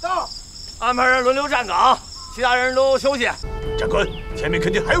到，安排人轮流站岗，其他人都休息。长官，前面肯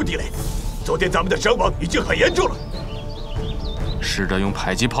定还有地雷，昨天咱们的伤亡已经很严重了。试着用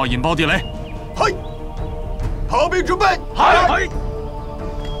迫击炮引爆地雷。嗨，炮兵准备。嗨。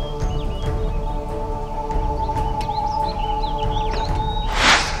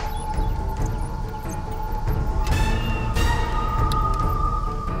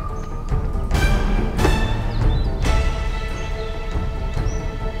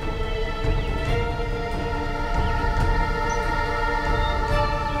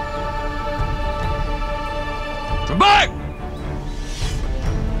准备，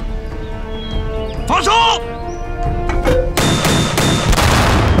发射！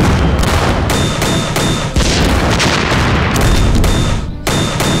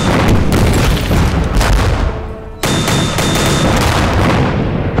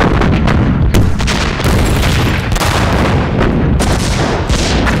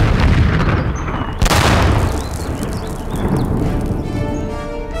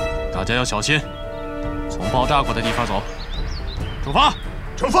要小心，从爆炸过的地方走。出发！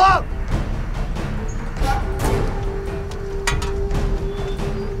出发！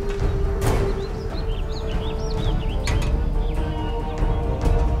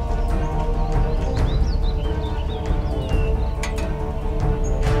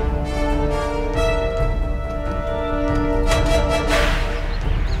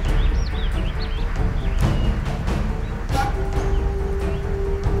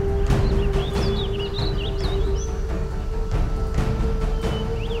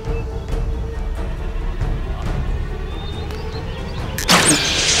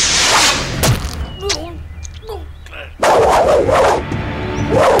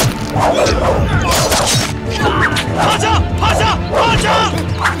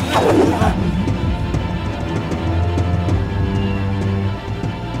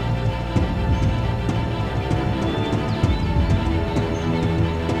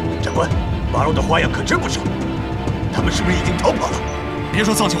 花样可真不少，他们是不是已经逃跑了？别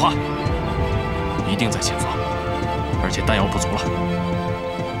说丧气话，一定在前方，而且弹药不足了，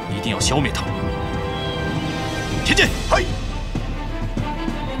一定要消灭他们。前进！嘿！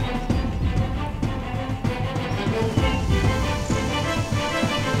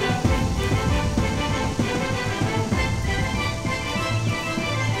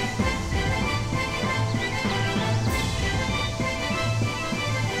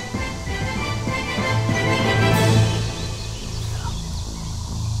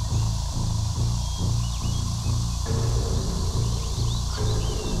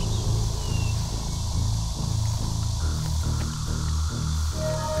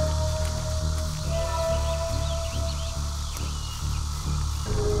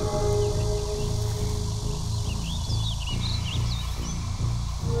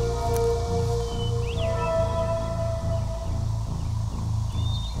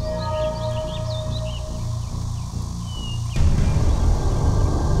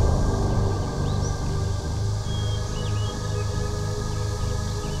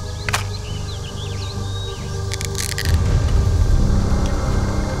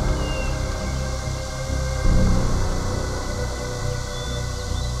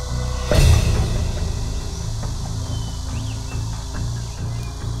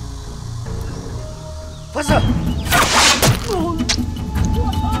发射！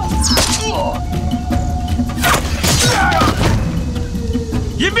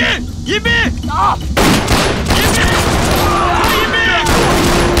迎宾！迎宾！打！迎宾！迎宾！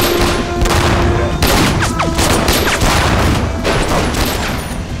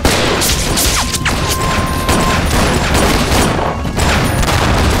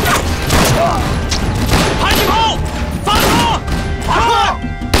迫击炮！发射！发射！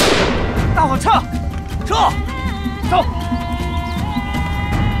大伙撤！ 撤！走！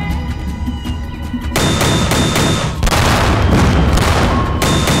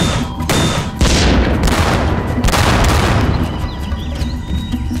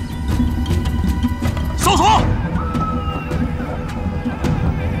搜索！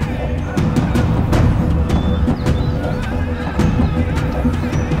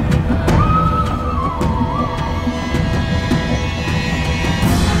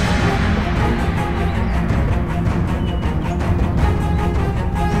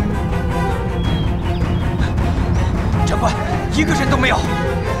一个人都没有。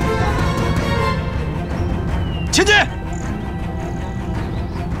前进！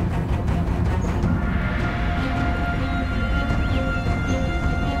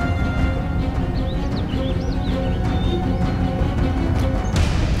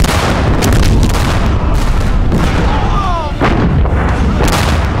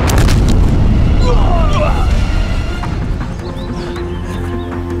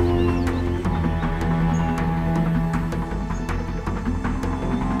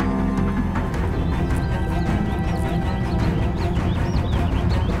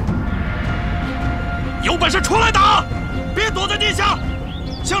有本事出来打，别躲在地下，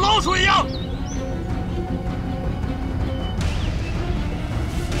像老鼠一样。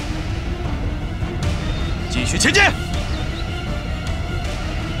继续前进。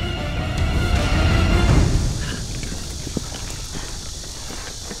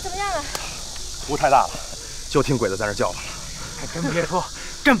怎么样了？雾太大了，就听鬼子在那叫唤了。还真别说，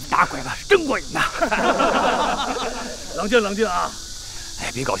这么打鬼子是真过瘾呐！冷静冷静啊！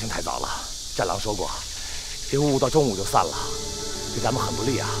哎，别高兴太早了。战狼说过，这雾到中午就散了，对咱们很不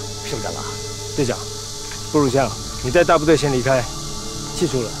利啊，是不是战狼？队长，步入相，你带大部队先离开，记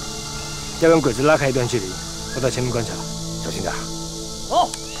住了，要跟鬼子拉开一段距离。我到前面观察，小心点。走，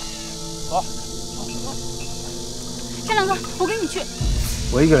走。战狼哥，我跟你去。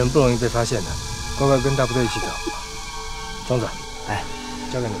我一个人不容易被发现的，乖乖跟大部队一起走。庄子，哎，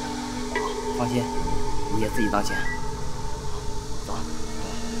交给你。放心，你也自己当心。走，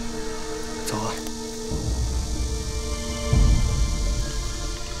走啊。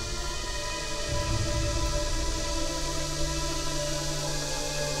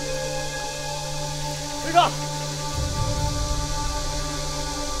 队长，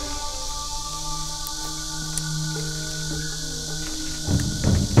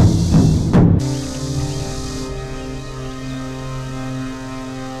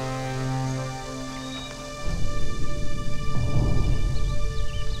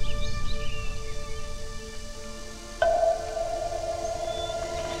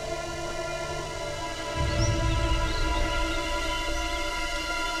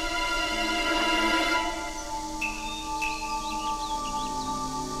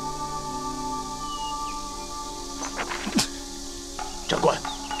长官，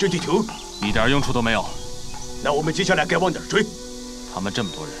这地图一点用处都没有。那我们接下来该往哪儿追？他们这么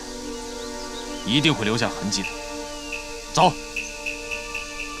多人，一定会留下痕迹的。走。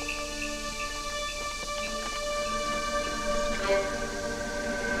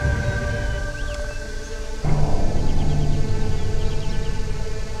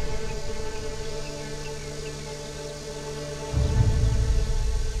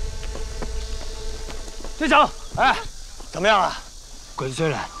队长，哎，怎么样了？ 鬼子追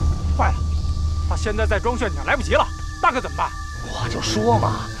来，坏了！他现在在装炫甲，来不及了。大哥怎么办？我就说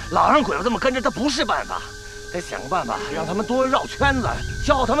嘛，老让鬼子这么跟着他不是办法，得想个办法让他们多绕圈子，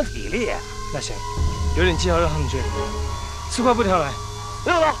消耗他们体力。那行，有点记号让他们追。4块布条来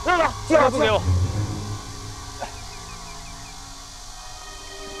，6个，6个，4块布给我。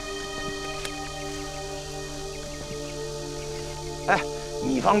哎，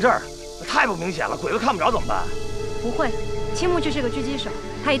你放这儿太不明显了，鬼子看不着怎么办？不会。 青木就是个狙击手，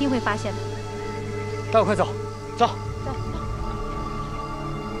他一定会发现的。带我快走，走。走。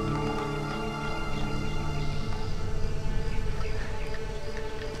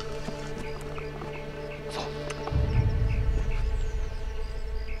走。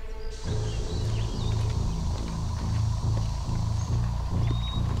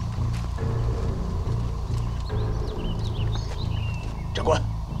长官，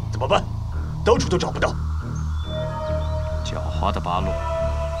怎么办？到处都找不到。 狡猾的八路，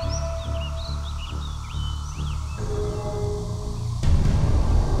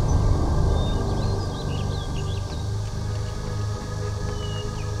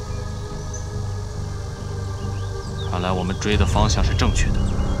看来我们追的方向是正确的，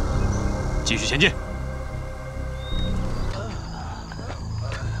继续前进。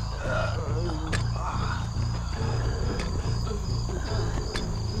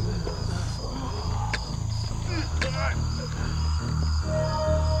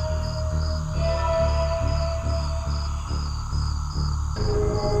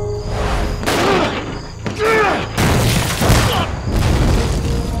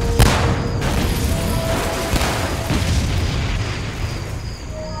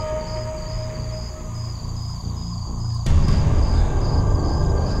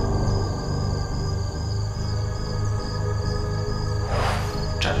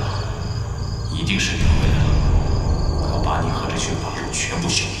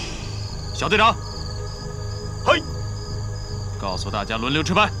小队长，嘿，告诉大家轮流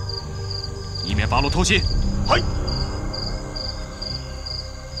值班，以免八路偷袭。嘿，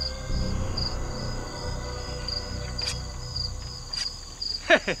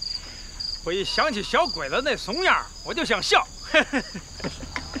嘿嘿，我一想起小鬼子那怂样，我就想笑。嘿嘿，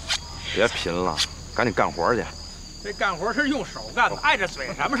别贫了，赶紧干活去。这干活是用手干的，碍着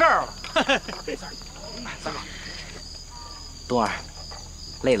嘴什么事儿了？没事。三哥，东儿，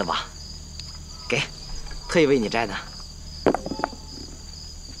累了吧？ 给，特意为你摘的。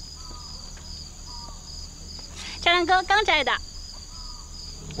战狼哥刚摘的。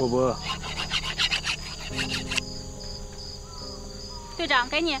我不饿。队长，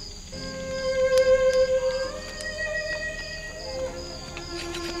给你。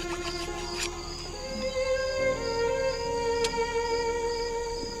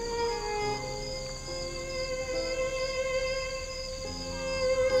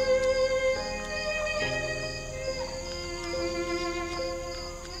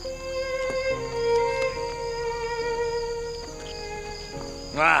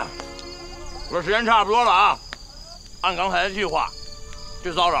哎，我说时间差不多了啊，按刚才的计划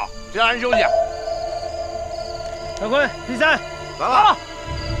去骚扰，其他人休息。长官，第3，来了。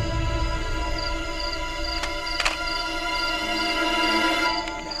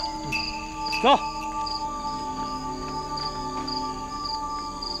走。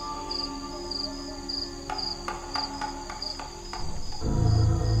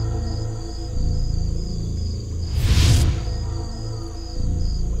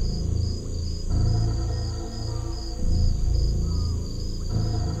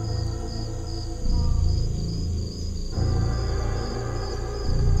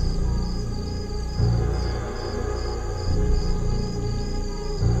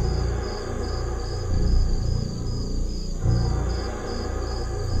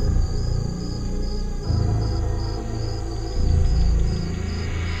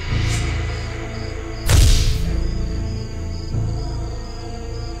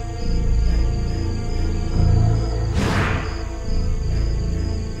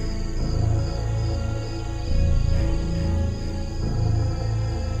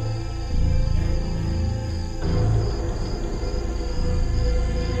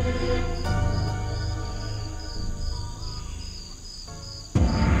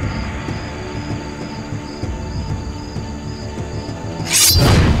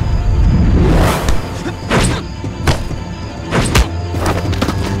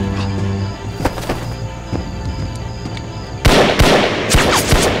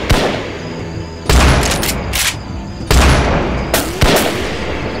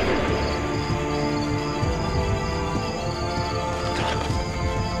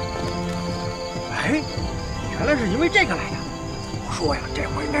是因为这个来的。我说呀，这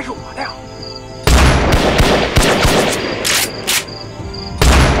活应该是我的呀。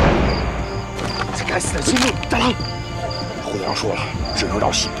这该死的青木，大郎！胡队长说了，只能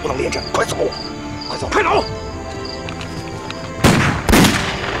绕西，不能连阵，快走！快走！快走！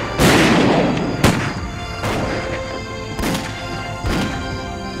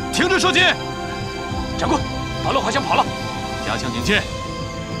 停止射击！长官，马路好像跑了，加强警戒，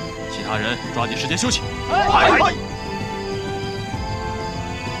其他人抓紧时间休息。嗨！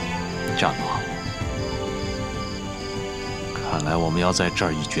战王，看来我们要在这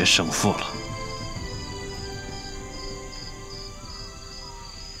儿一决胜负了。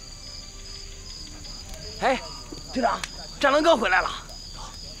哎，队长，战狼哥回来了。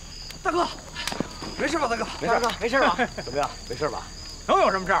大哥，没事吧？大哥，没事，没事吧？怎么样？没事吧？ 能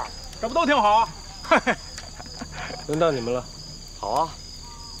有什么事儿？这不都挺好啊？轮到你们了。好啊，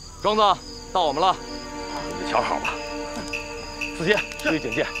庄子，到我们了。你就瞧好吧。四姐，注意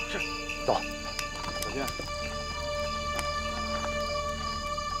警戒。是。走。小心。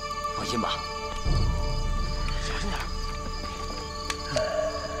放心吧。小心点。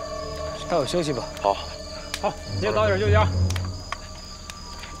带我休息吧。好。好，你也早点休息啊。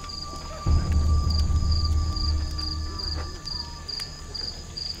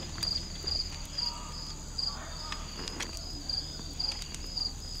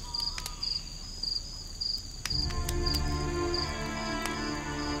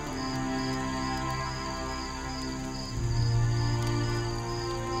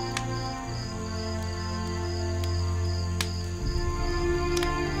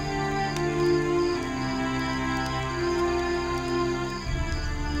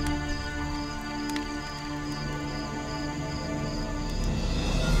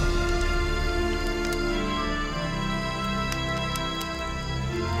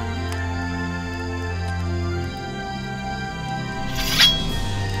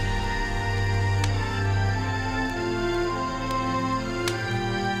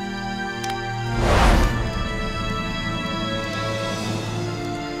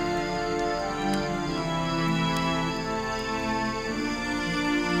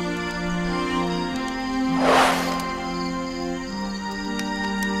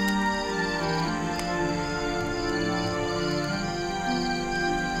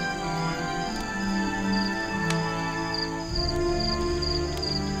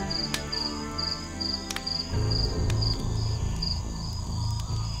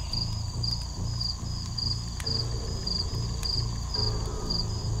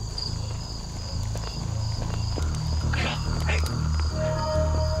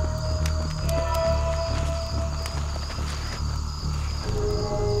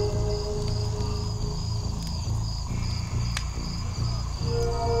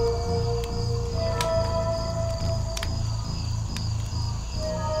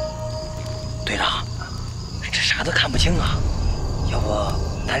 队长，这啥都看不清啊，要不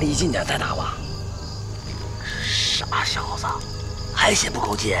咱离近点再打吧？傻小子，还嫌不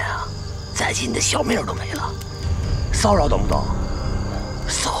够近啊？再近你的小命都没了。骚扰懂不懂？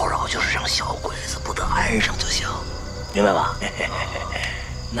骚扰就是让小鬼子不得安生就行，明白吧？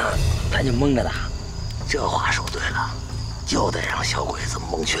那咱就蒙着打。这话说对了，就得让小鬼子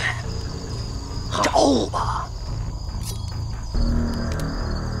蒙圈。招呼吧。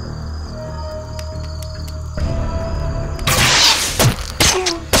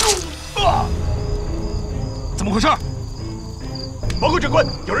 怎么回事？报告长官，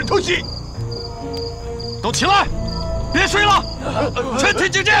有人偷袭！都起来，别睡了，全体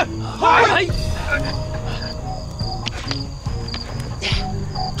警戒！哎，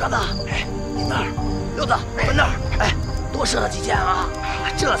壮子，哎，你那儿，六子，跟那儿，哎，多射了几箭啊！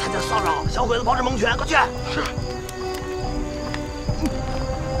这才叫骚扰，小鬼子保持蒙圈，快去！是。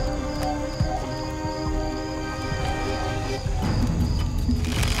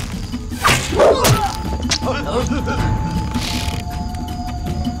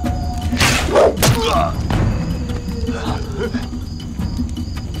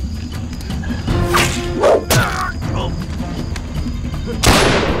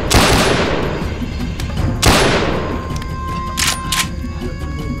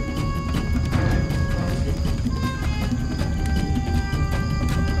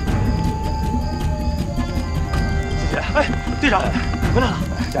 哎，队长，回来了，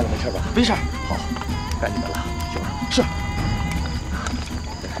家里没事吧？没事。好，该你们了，是。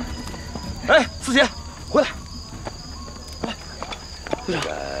哎，四姐，回来。来，队长，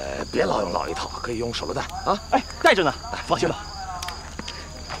别老用老一套，可以用手榴弹啊！哎，带着呢，放心吧。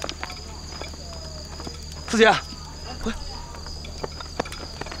四姐，回。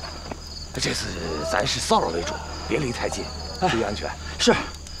这次咱是骚扰为主，别离太近，注意安全。是。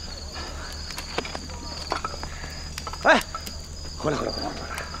哎，回来。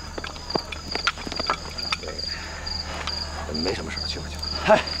没什么事，去吧。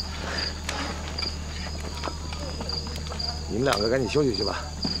嗨，你们两个赶紧休息去吧，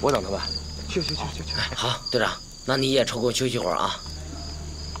我等他们。去。好，队长，那你也抽空休息会儿啊。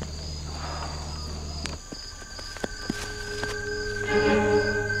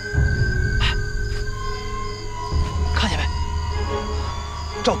看见没？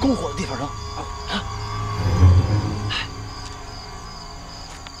照篝火的地方扔。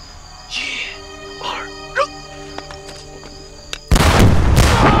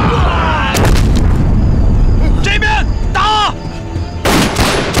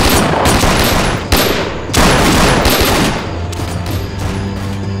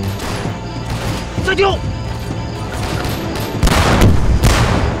丢！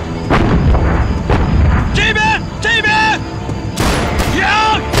这边，停！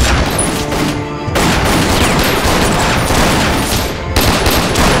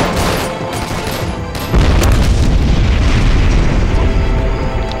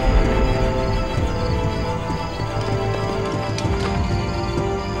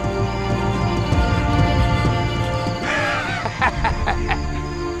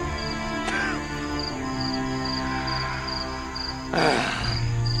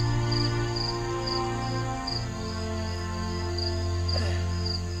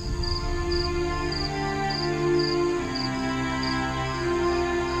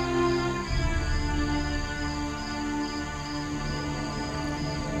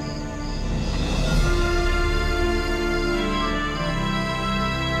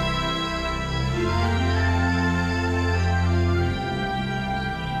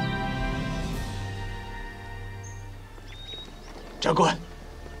长官，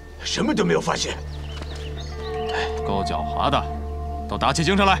什么都没有发现。够狡猾的，都打起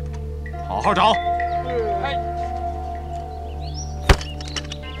精神来，好好找。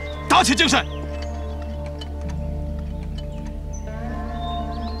打起精神！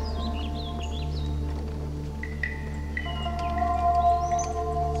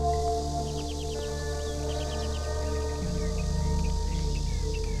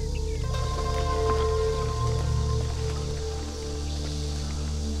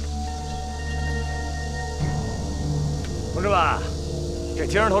同志们，这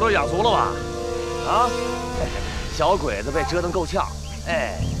精神头都养足了吧？啊，小鬼子被折腾够呛，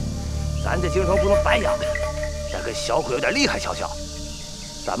哎，咱这精神头不能白养，得跟小鬼有点厉害瞧瞧。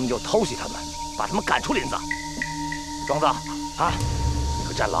咱们就偷袭他们，把他们赶出林子。庄子啊，你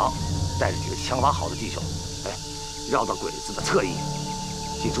和战狼带着几个枪法好的弟兄，哎，绕到鬼子的侧翼，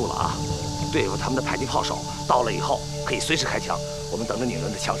记住了啊，对付他们的迫击炮手，到了以后可以随时开枪，我们等着你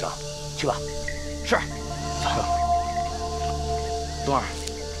们的枪声。去吧。是。东儿，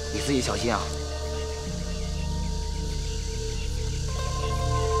你自己小心啊！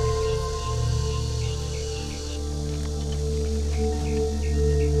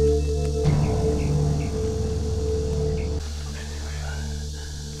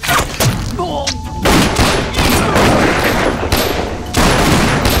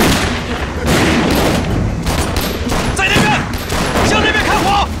在那边，向那边开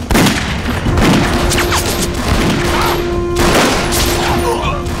火！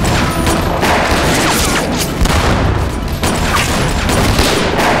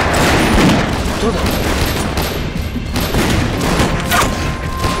等等。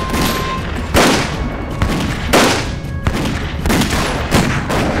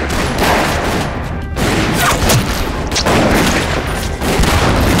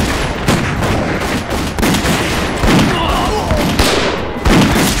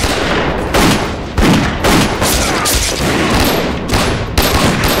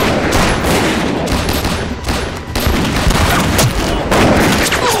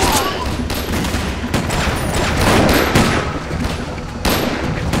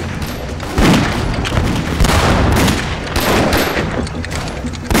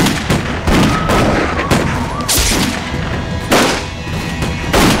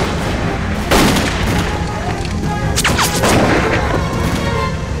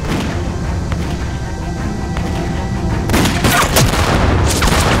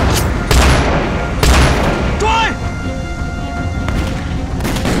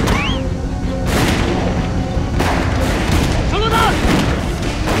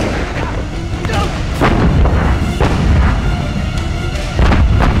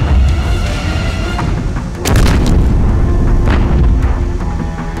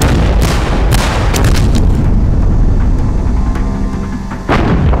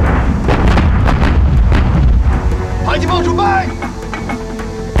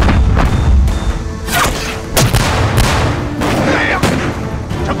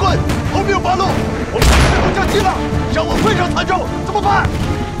八路，我们被我降击了，让我跪上惨状，怎么办？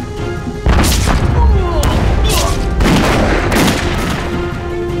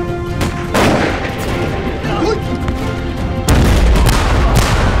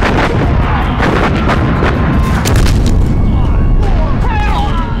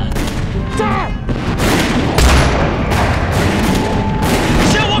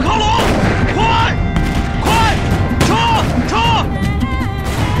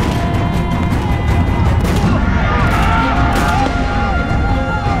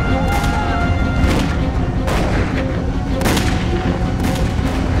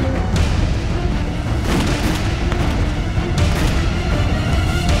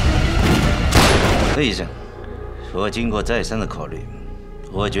 会议上，说经过再三的考虑，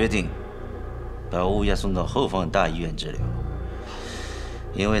我决定把乌鸦送到后方大医院治疗。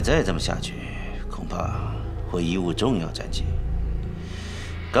因为再这么下去，恐怕会贻误重要战机。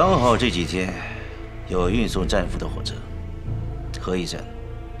刚好这几天有运送战俘的火车。何医生，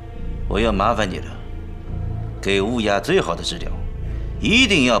我要麻烦你了，给乌鸦最好的治疗，一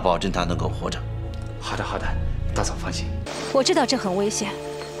定要保证它能够活着。好的，好的，大总放心。我知道这很危险。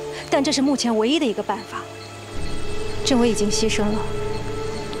 但这是目前唯一的一个办法。政委已经牺牲了，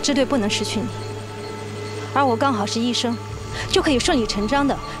支队不能失去你。而我刚好是医生，就可以顺理成章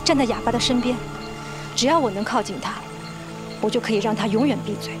地站在哑巴的身边。只要我能靠近他，我就可以让他永远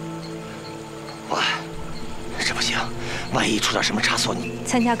闭嘴。这不行，万一出点什么差错，你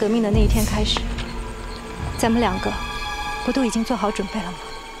参加革命的那一天开始，咱们两个不都已经做好准备了吗？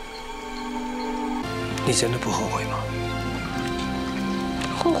你真的不后悔吗？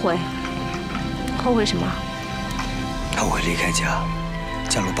 后悔？后悔什么？后悔离开家，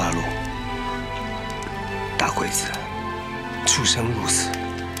加入八路，打鬼子，出生入死。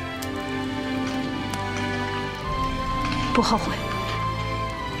不后悔。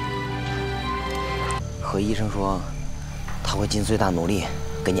何医生说，他会尽最大努力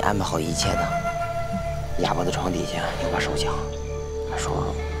给你安排好一切的。哑巴的床底下有把手枪，他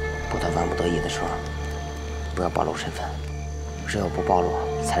说，不到万不得已的时候，不要暴露身份。 只有不暴露，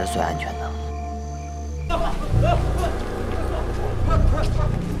才是最安全的。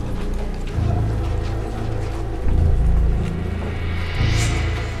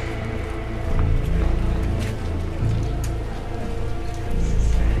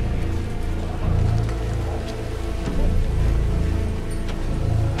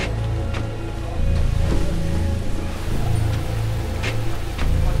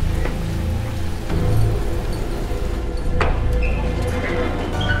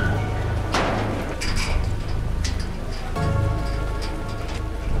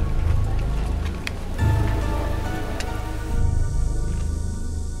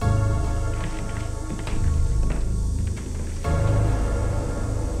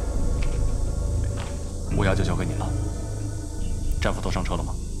乌鸦就交给你了。战俘都上车了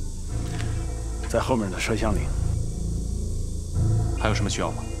吗？在后面的车厢里。还有什么需要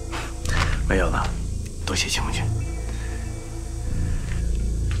吗？没有了，多谢秦红军。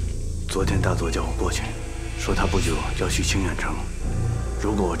昨天大佐叫我过去，说他不久要去清远城。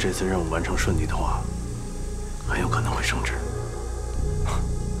如果我这次任务完成顺利的话，很有可能会升职。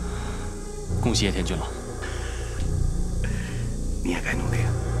恭喜叶天军了。你也该努力了。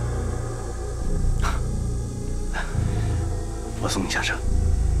我送你下车。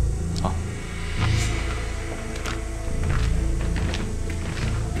好。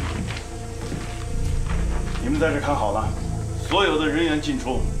你们在这看好了，所有的人员进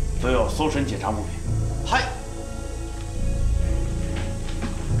出都要搜身检查物品。嗨。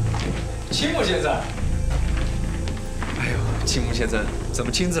青木先生。哎呦，青木先生怎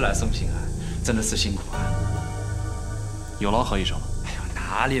么亲自来送信啊？真的是辛苦啊。有劳何医生了。哎呦，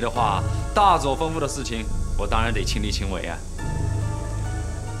哪里的话，大佐吩咐的事情，我当然得亲力亲为啊。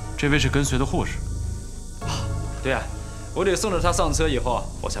这位是跟随的护士。对啊，我得送着他上车以后，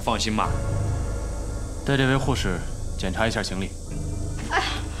我才放心嘛。带这位护士检查一下行李。哎呀，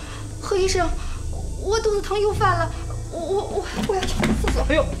何医生，我肚子疼又犯了，我要去厕所。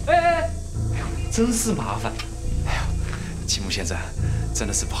哎呦，哎呦，真是麻烦。哎呦，青木先生，真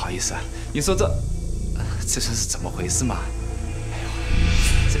的是不好意思啊。你说这是怎么回事嘛？哎呦，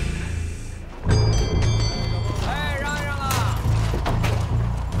这。哎，让一让啊！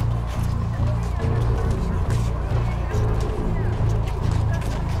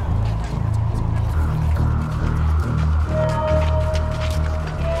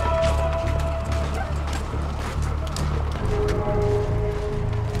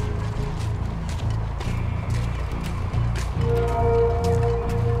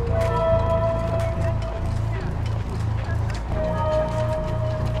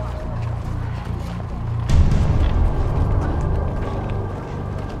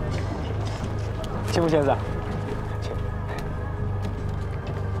青木先生。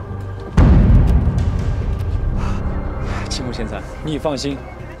青木先生，你放心，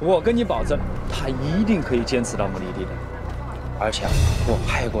我跟你保证，他一定可以坚持到目的地的。而且我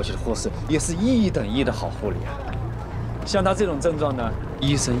派过去的护士也是1等1的好护理啊。像他这种症状呢，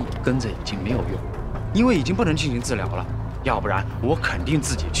医生跟着已经没有用，因为已经不能进行治疗了。要不然我肯定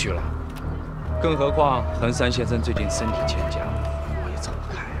自己去了。更何况横山先生最近身体欠佳，我也走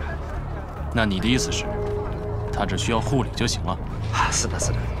不开啊。那你的意思是，他只需要护理就行了？啊，是的，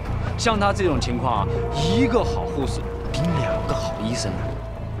是的。像他这种情况啊，1个好护士顶2个好医生啊。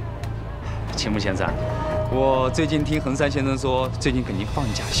青木先生，我最近听横山先生说，最近给您放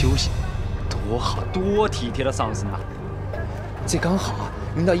假休息，多好，多体贴的上司啊！这刚好啊，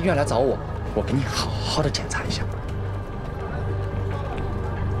您到医院来找我，我给你好好的检查一下。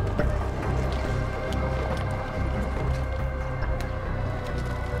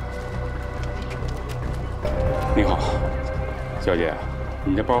你好，小姐，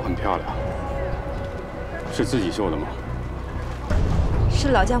你这包很漂亮，是自己绣的吗？是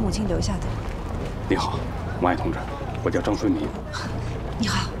老家母亲留下的。你好，王爱同志，我叫张春明。你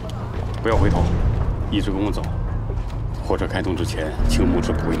好。不要回头，一直跟我走。火车开动之前，青木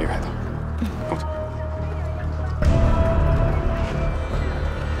是不会离开的。跟我走。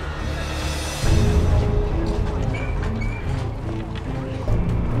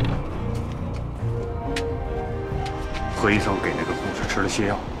何医生给那个护士吃了泻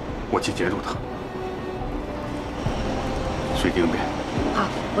药，我去截住他。随机应变。好，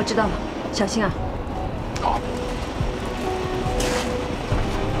我知道了，小心啊。好。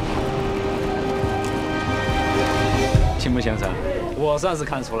青木先生，我算是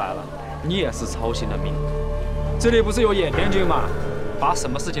看出来了，你也是操心的命。这里不是有野田君吗？把什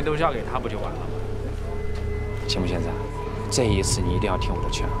么事情都交给他不就完了吗？青木先生，这一次你一定要听我的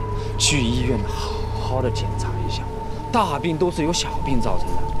劝，去医院好好的检查一下。大病都是由小病造成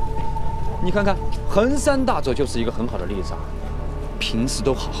的。你看看横山大佐就是一个很好的例子啊。平时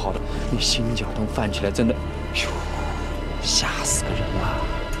都好好的，你心绞痛犯起来真的，哟，吓死个人啊！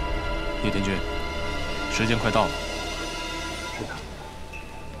叶田君，时间快到了。是的。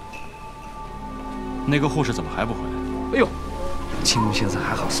那个护士怎么还不回来？哎呦，青木先生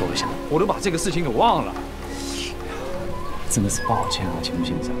还好说一下，我都把这个事情给忘了。真的是抱歉啊，青木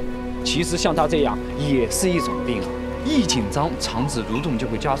先生。其实像他这样也是一种病啊。一紧张，肠子蠕动就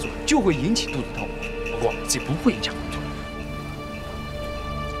会加速，就会引起肚子痛。不过这不会影响工作。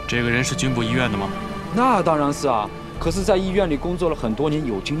这个人是军部医院的吗？那当然是啊，可是在医院里工作了很多年，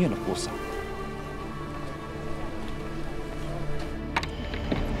有经验的护士啊。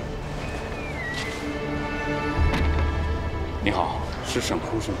你好，是沈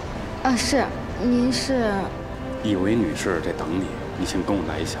护士吗？啊，是，您是？以为女士在等你，你请跟我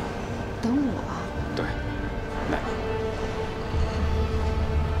来一下。等我？对，来吧。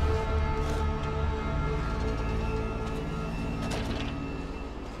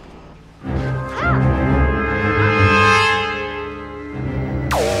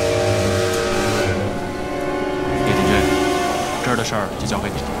叶田君，这儿的事儿就交给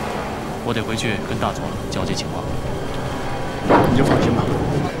你了，我得回去跟大佐交接情况。你就放心吧。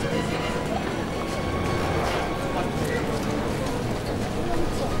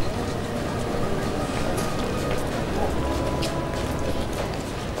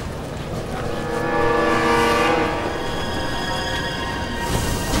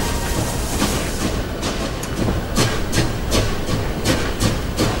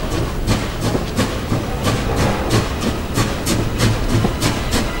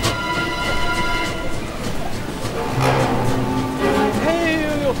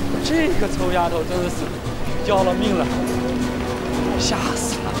这个臭丫头真的是要了命了，吓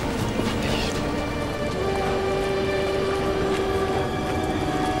死了！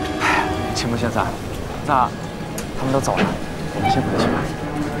哎，青木先生，那他们都走了，我们先回去吧。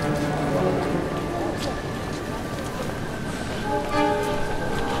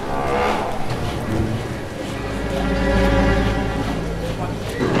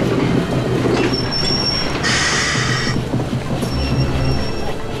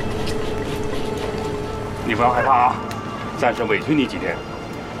你不要害怕啊，暂时委屈你几天，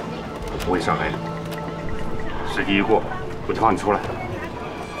我不会伤害你。时机一过，我就放你出来。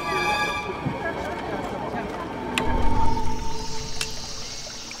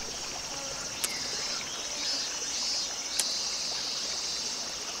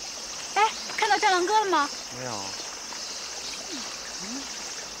哎，看到战狼哥了吗？没有。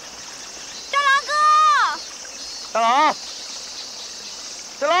战狼哥！战狼！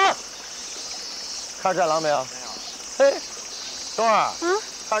战狼！看战狼没有？没有。嘿，冬儿。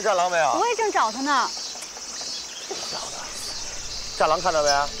看战狼没有？我也正找他呢。这小子，战狼看到没？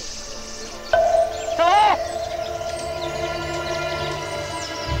战狼！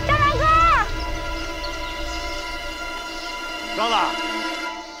战狼哥！庄子，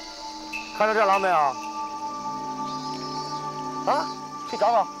看到战狼没有？啊，去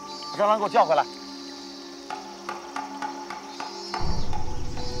找找，把战狼给我叫回来。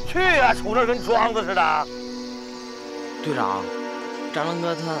去呀，杵那跟庄子似的。队长，战狼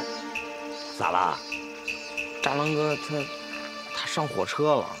哥他咋了？战狼哥他上火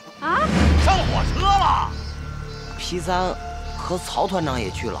车了。啊？上火车了？P3和曹团长也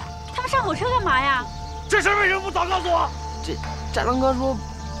去了。他们上火车干嘛呀？这事为什么不早告诉我？这战狼哥说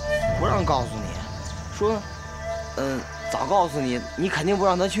不让告诉你，说早告诉你，你肯定不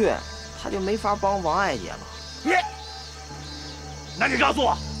让他去，他就没法帮王爱姐了。那你告诉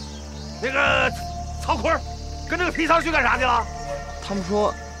我，那个曹坤跟那个P3去干啥去了？他们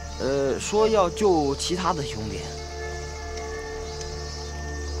说，说要救其他的兄弟。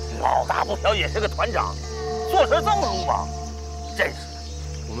老大不小也是个团长，做事这么鲁莽，真是的。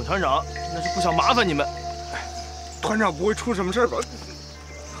我们团长那是不想麻烦你们，团长不会出什么事吧？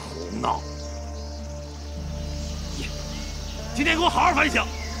胡闹！今天给我好好反省。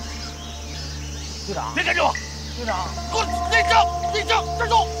队长，别跟着我！队长，给我立正！立正！站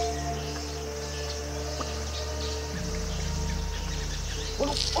住！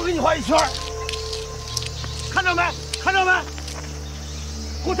我给你画一圈，看着没？看着没？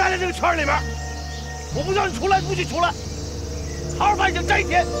给我待在这个圈里边，我不叫你出来，不许出来，好好反省这一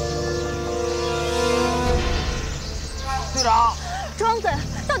天。队长，庄子，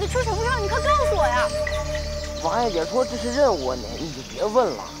到底出什么事了？你快告诉我呀！王爱姐说这是任务，你就别问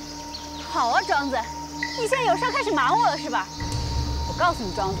了。好啊，庄子，你现在有事开始瞒我了是吧？我告诉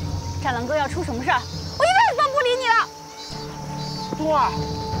你，庄子，战狼哥要出什么事儿，我一辈子都不理你了。冬儿，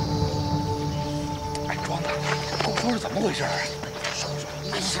哎，庄子，跟我说是怎么回事？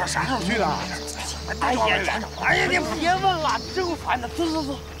那啥时候去的？哎呀，哎呀，你别问了，真烦的。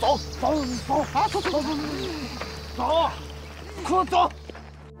走，啊，走，快走！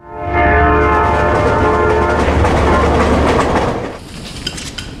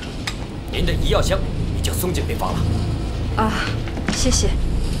您的医药箱已经送进病房了。啊，谢谢。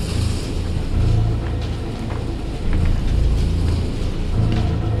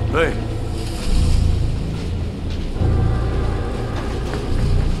喂，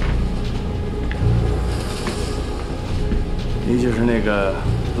您就是那个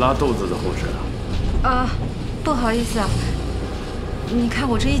拉肚子的护士啊？不好意思啊，你看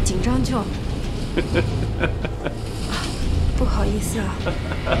我这一紧张就……不好意思啊，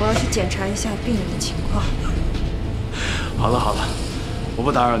我要去检查一下病人的情况。好了，我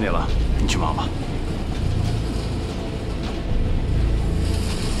不打扰你了，你去忙吧。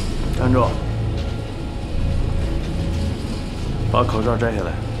站住！把口罩摘下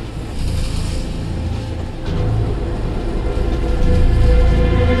来。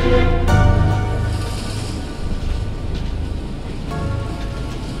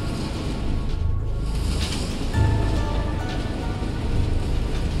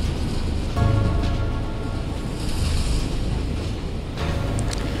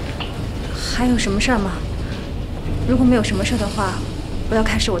还有什么事儿吗？如果没有什么事的话，我要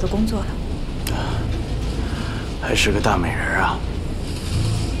开始我的工作了。还是个大美人啊！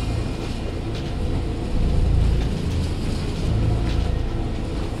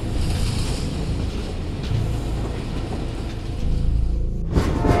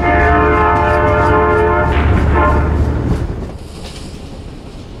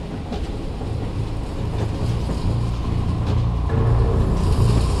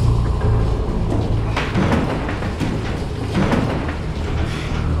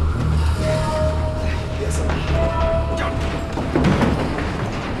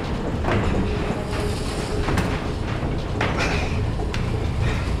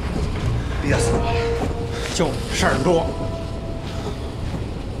就事儿多。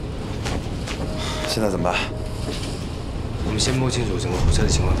现在怎么办？我们先摸清楚整个火车的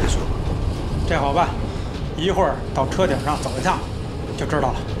情况再说。这好办，一会儿到车顶上走一趟，就知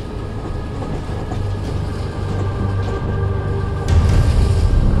道了。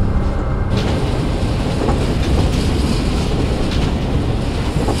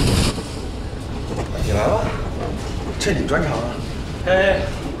你来了，这你专长啊！哎，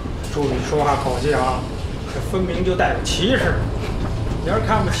注意说话口气啊！这分明就带有歧视。你要是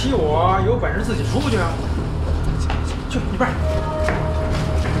看不起我，有本事自己出去啊！去一边。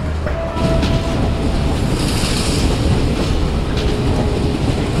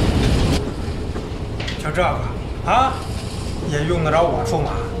就这个啊，也用得着我出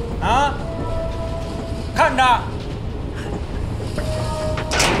马啊？看着，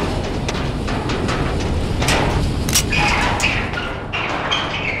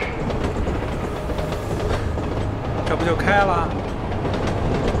这不就开了？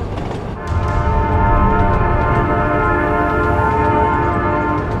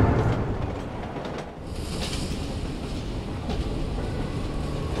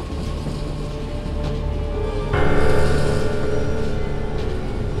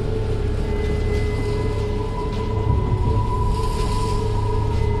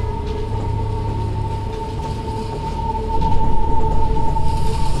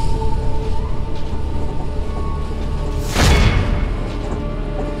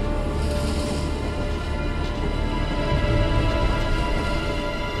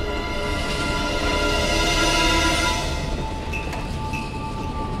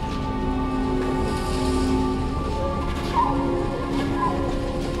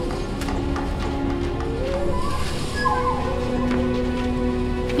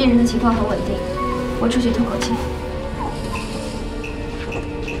病人的情况很稳定，我出去透口气。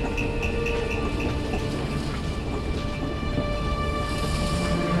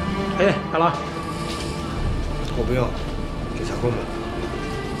哎，来了。我不用，给小工吧。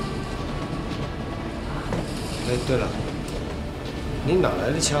哎，对了，你哪来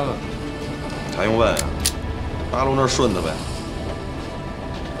的枪啊？还用问啊？八路那儿顺的呗。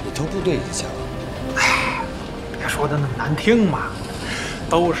你偷部队里的枪？哎，别说的那么难听嘛。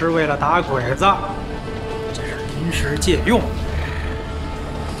 都是为了打鬼子，这是临时借用。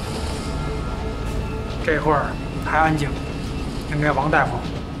这会儿还安静，应该王大夫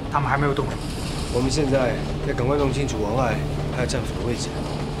他们还没有动手。我们现在得赶快弄清楚王爱还有战俘的位置。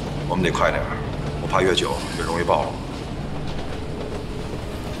我们得快点，我怕越久越容易暴露。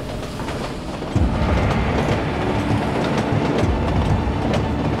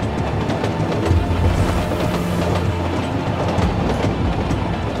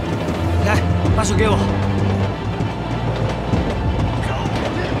 把手给我。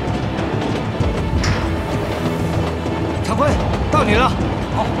长官，到你了。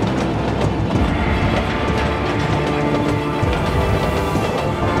好。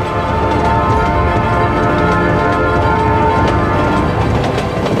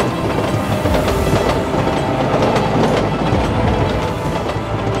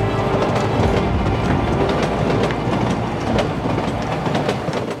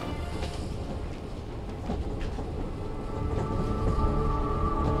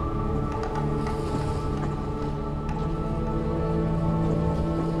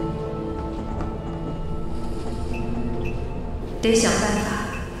得想办法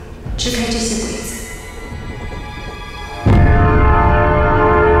支开这些鬼子。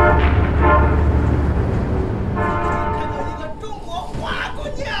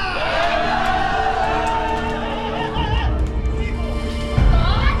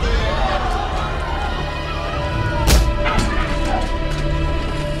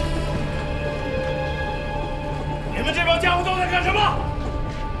你们这帮家伙都在干什么？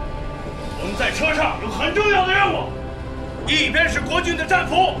我们在车上有很重要的任务。 一边是国军的战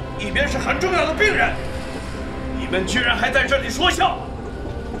俘，一边是很重要的病人，你们居然还在这里说笑！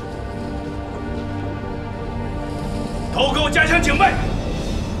都给我加强警备，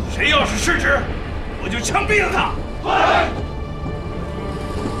谁要是失职，我就枪毙了他！快！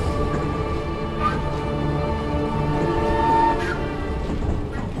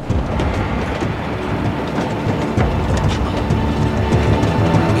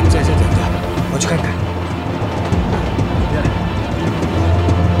你们在这等着，我去看看。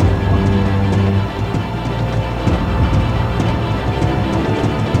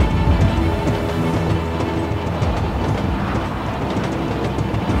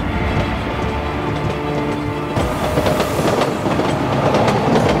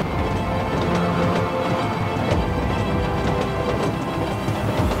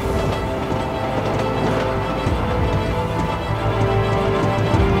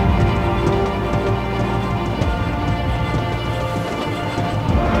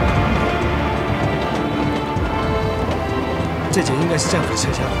 这节应该是战俘的车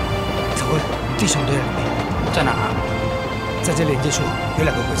厢。长官，弟兄都在里面。在哪儿？在这连接处有2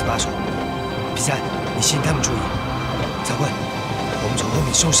个鬼子把守。皮三，你吸引他们注意。长官，我们从后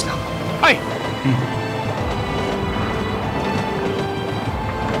面收拾他们。哎，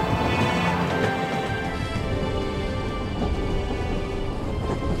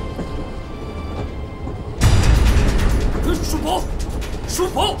鼠跑，鼠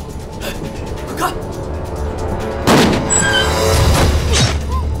跑！快看！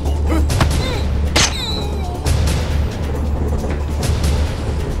 长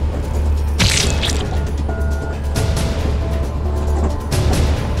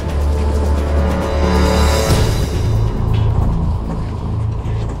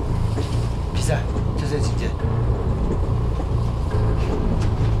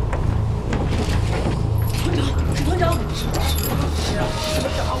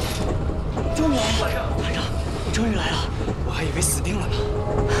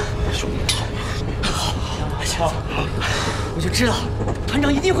好，我就知道团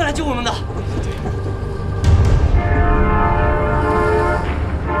长一定会来救我们的。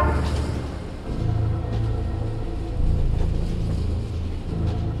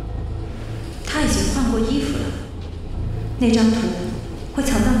他已经换过衣服了，那张图会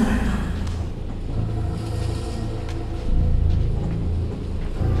藏到哪儿呢？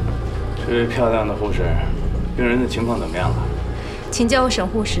这位漂亮的护士，病人的情况怎么样了？请教我沈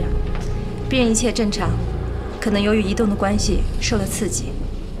护士，病人一切正常，可能由于移动的关系受了刺激，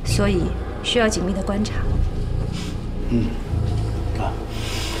所以需要紧密的观察。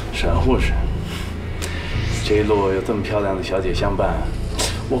沈护士，这一路有这么漂亮的小姐相伴，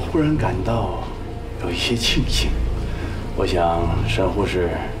我忽然感到有一些庆幸。我想沈护士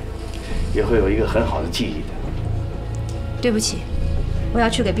也会有一个很好的记忆的。对不起，我要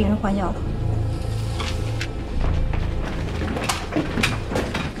去给病人换药了。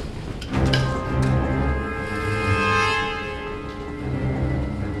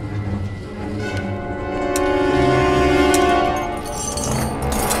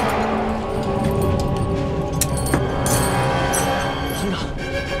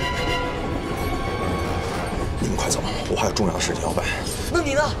重要的事情要办。那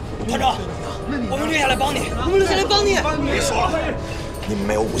你呢，团长？我们留下来帮你，我们留下来帮你。别说了，你们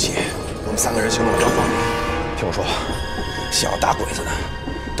没有武器，我们3个人行动比较方便。听我说，想要打鬼子的，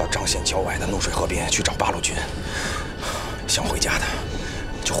到张县郊外的怒水河边去找八路军；想回家的，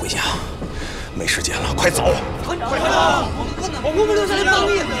就回家。没时间了，快走！团长，我们留下来帮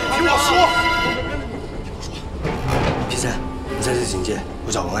你。听我说。皮三，你在这警戒，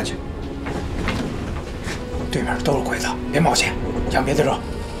我找公安去。对面都是鬼子，别冒险，想别的惹。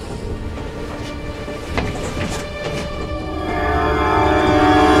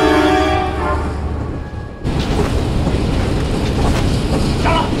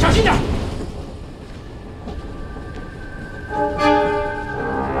长老，小心点！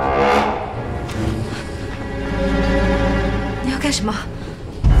你要干什么？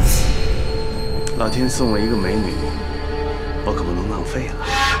老天送我一个美女，我可不能浪费了。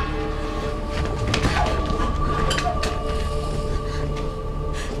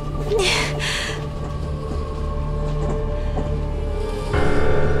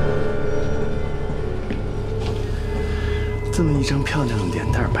这么一张漂亮的脸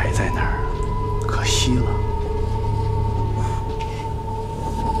蛋摆在那儿，可惜了。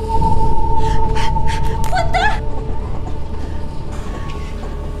混蛋！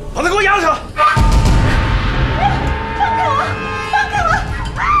把他给我押上！放开我！放开我！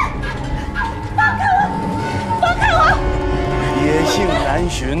放开我！放开我！野性难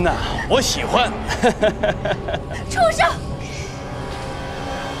寻呐，我喜欢。畜生！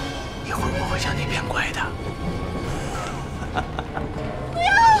一会儿我会向你变乖的。不要！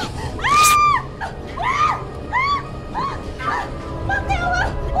放开我！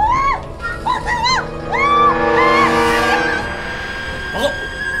放开我！报告，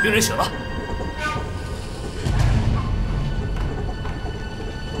病人死了。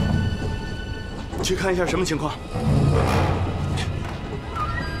去看一下什么情况。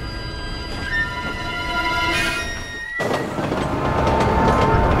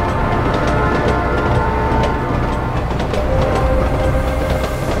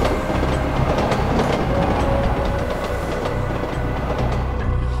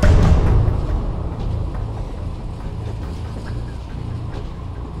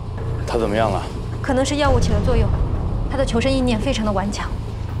他怎么样了？可能是药物起了作用，他的求生意念非常的顽强。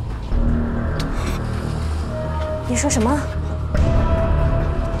你说什么？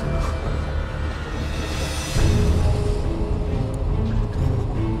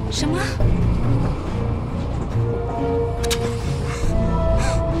什么？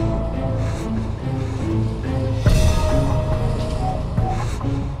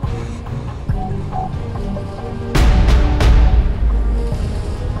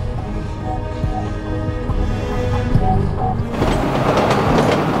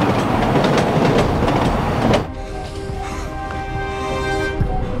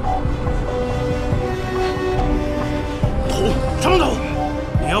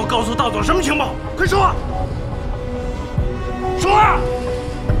告诉道总什么情报？快说啊！说啊！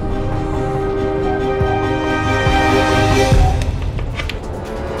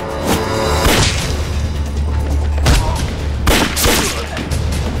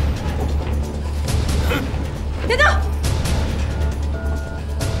别动！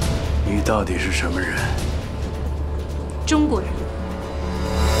你到底是什么人？中国人。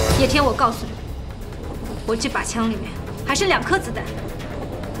叶天，我告诉你，我这把枪里面还剩2颗子弹。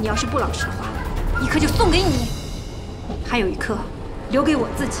你要是不老实的话，1颗就送给你，还有1颗留给我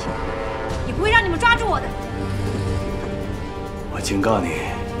自己，也不会让你们抓住我的。我警告你，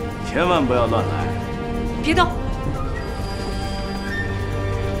千万不要乱来。别动！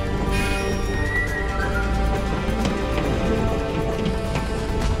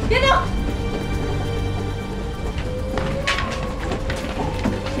别动！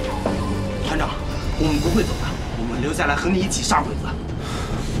团长，我们不会走的，我们留下来和你一起杀鬼子。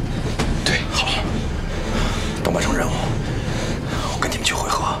对，好。等完成任务，我跟你们去会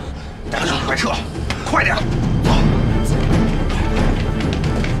合。团长，快撤，快点！走。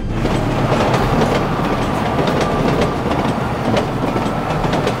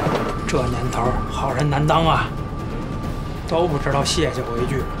这年头，好人难当啊，都不知道谢谢我一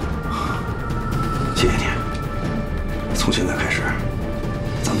句。谢谢你。从现在开始，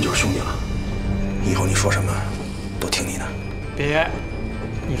咱们就是兄弟了。以后你说什么，都听你的。别，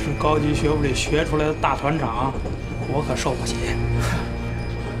你是高级学府里学出来的大团长，我可受不起。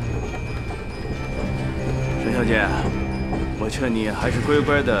沈小姐，我劝你还是乖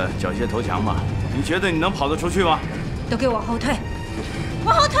乖的缴械投降吧。你觉得你能跑得出去吗？都给我往后退！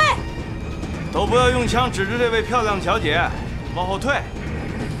往后退！都不要用枪指着这位漂亮小姐，往后退，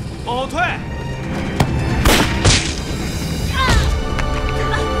往后退！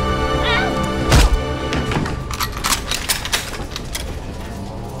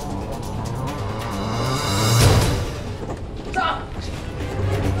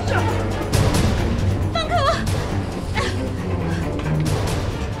放开我！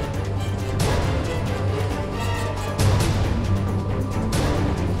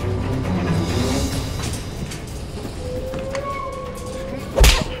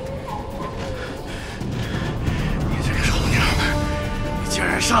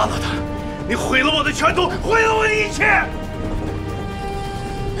杀了他！你毁了我的前途，毁了我的一切！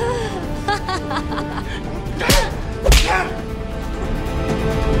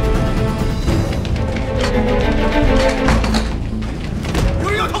有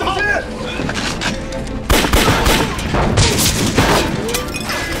人要偷东西！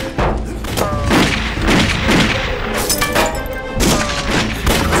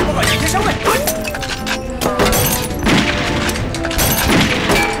我把一天上位！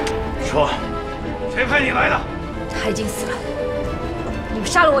说，谁派你来的？他已经死了，你们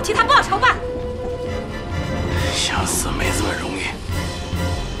杀了我，替他报仇吧！想死没这么容易，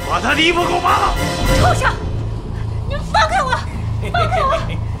把他的衣服给我扒了！畜生！你们放开我！放开我！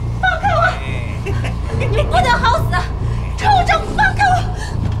放开我！你们不能好死！畜生，放开我！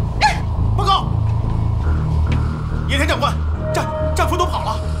报告，野田长官，战俘都跑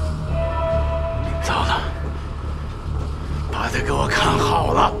了。糟了，把他给我看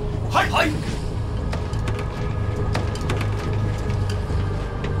好了！嗨！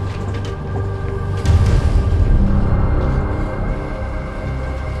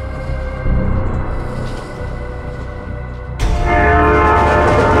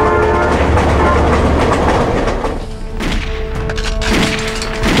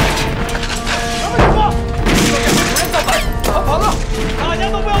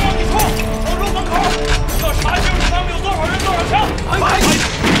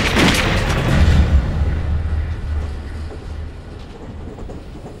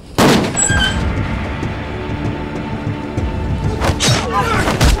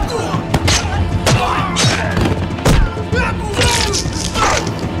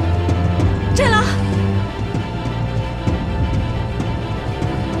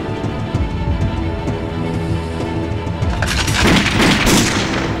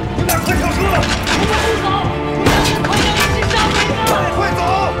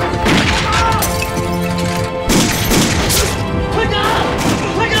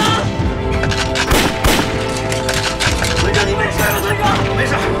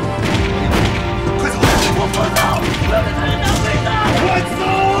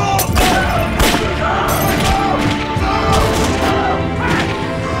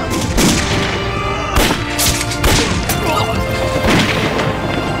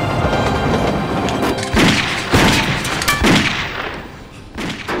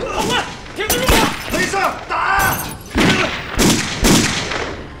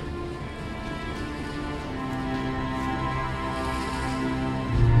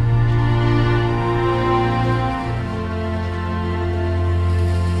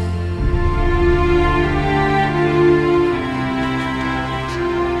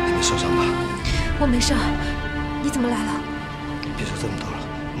我没事，你怎么来了？别说这么多了，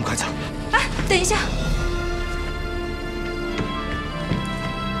我们快走。哎，等一下。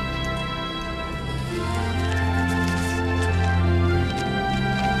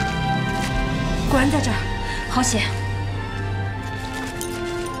果然在这儿，好险！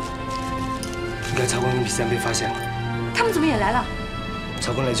应该曹光跟比三被发现了。他们怎么也来了？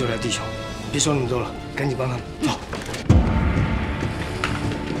曹光来救他弟兄，别说那么多了，赶紧帮他们走。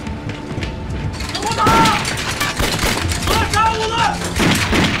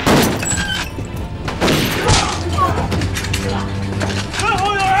 身后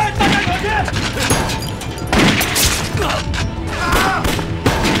有人，大家小心！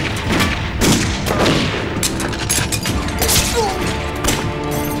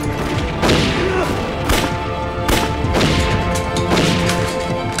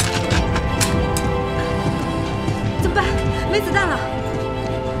怎么办？没子弹了。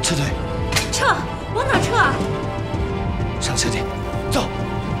撤退。撤？往哪撤啊？上车点，走。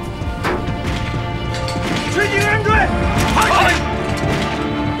 追击人追！快！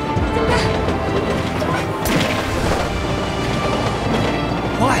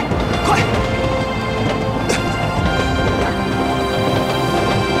往外，快！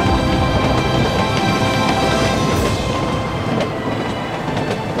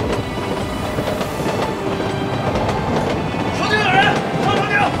手顶有人，上手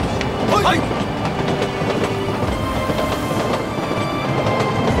顶！快！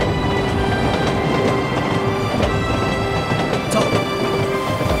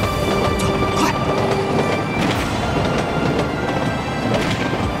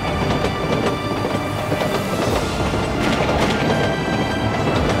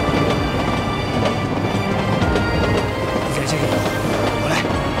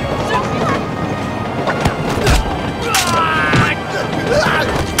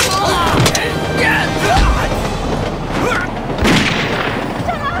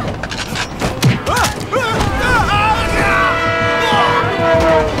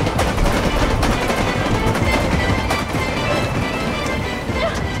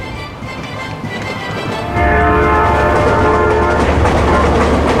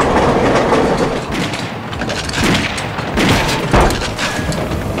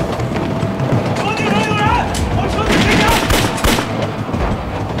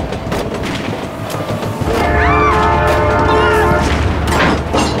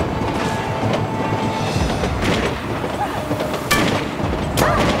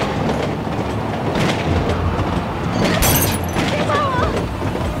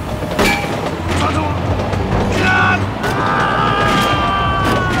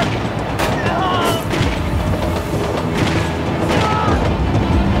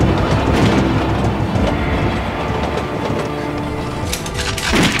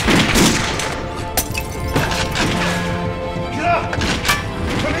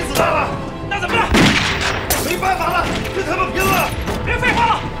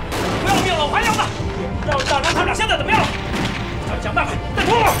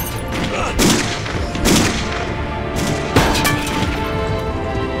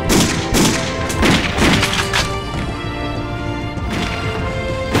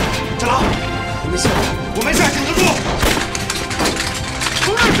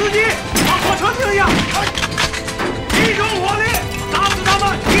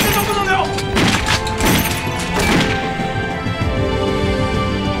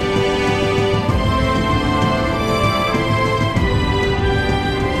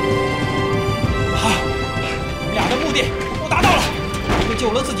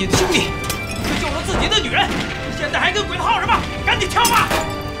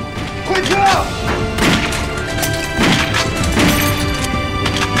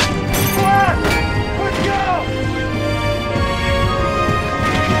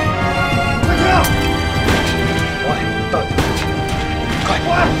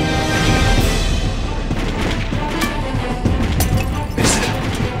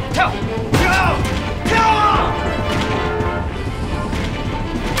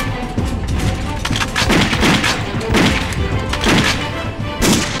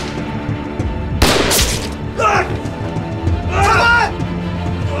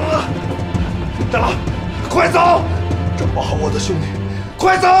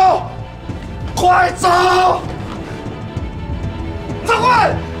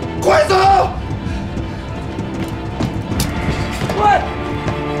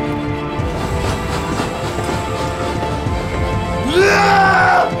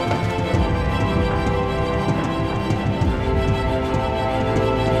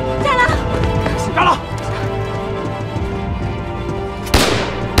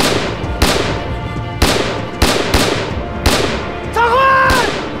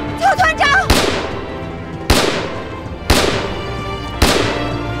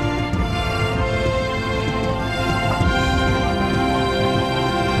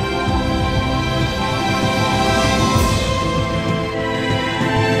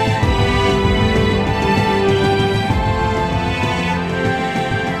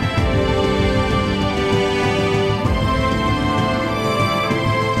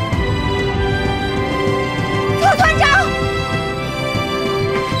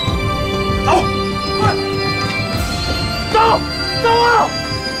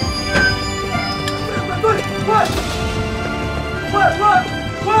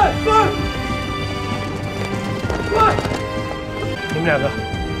们两个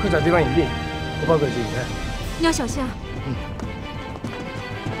快找地方隐蔽，我把鬼子引开。你要小心啊！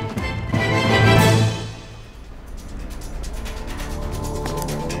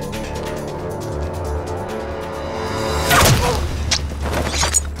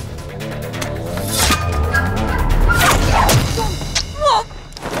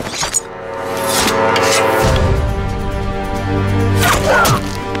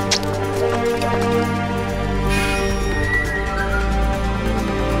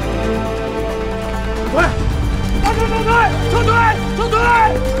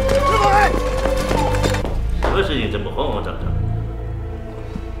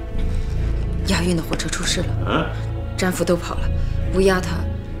押运的火车出事了，战俘都跑了，乌鸦他……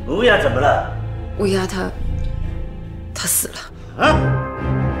乌鸦怎么了？乌鸦他死了。啊！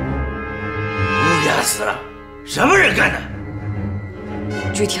乌鸦死了，什么人干的？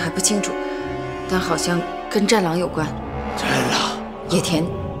具体还不清楚，但好像跟战狼有关。战狼？野田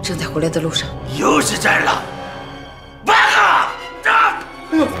正在回来的路上。又是战狼！八个！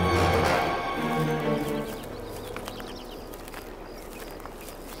哎呦！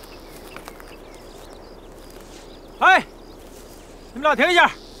哎，你们俩停一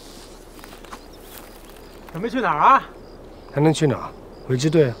下！准备去哪儿啊？还能去哪？回支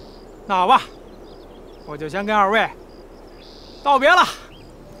队啊。那好吧，我就先跟二位道别了。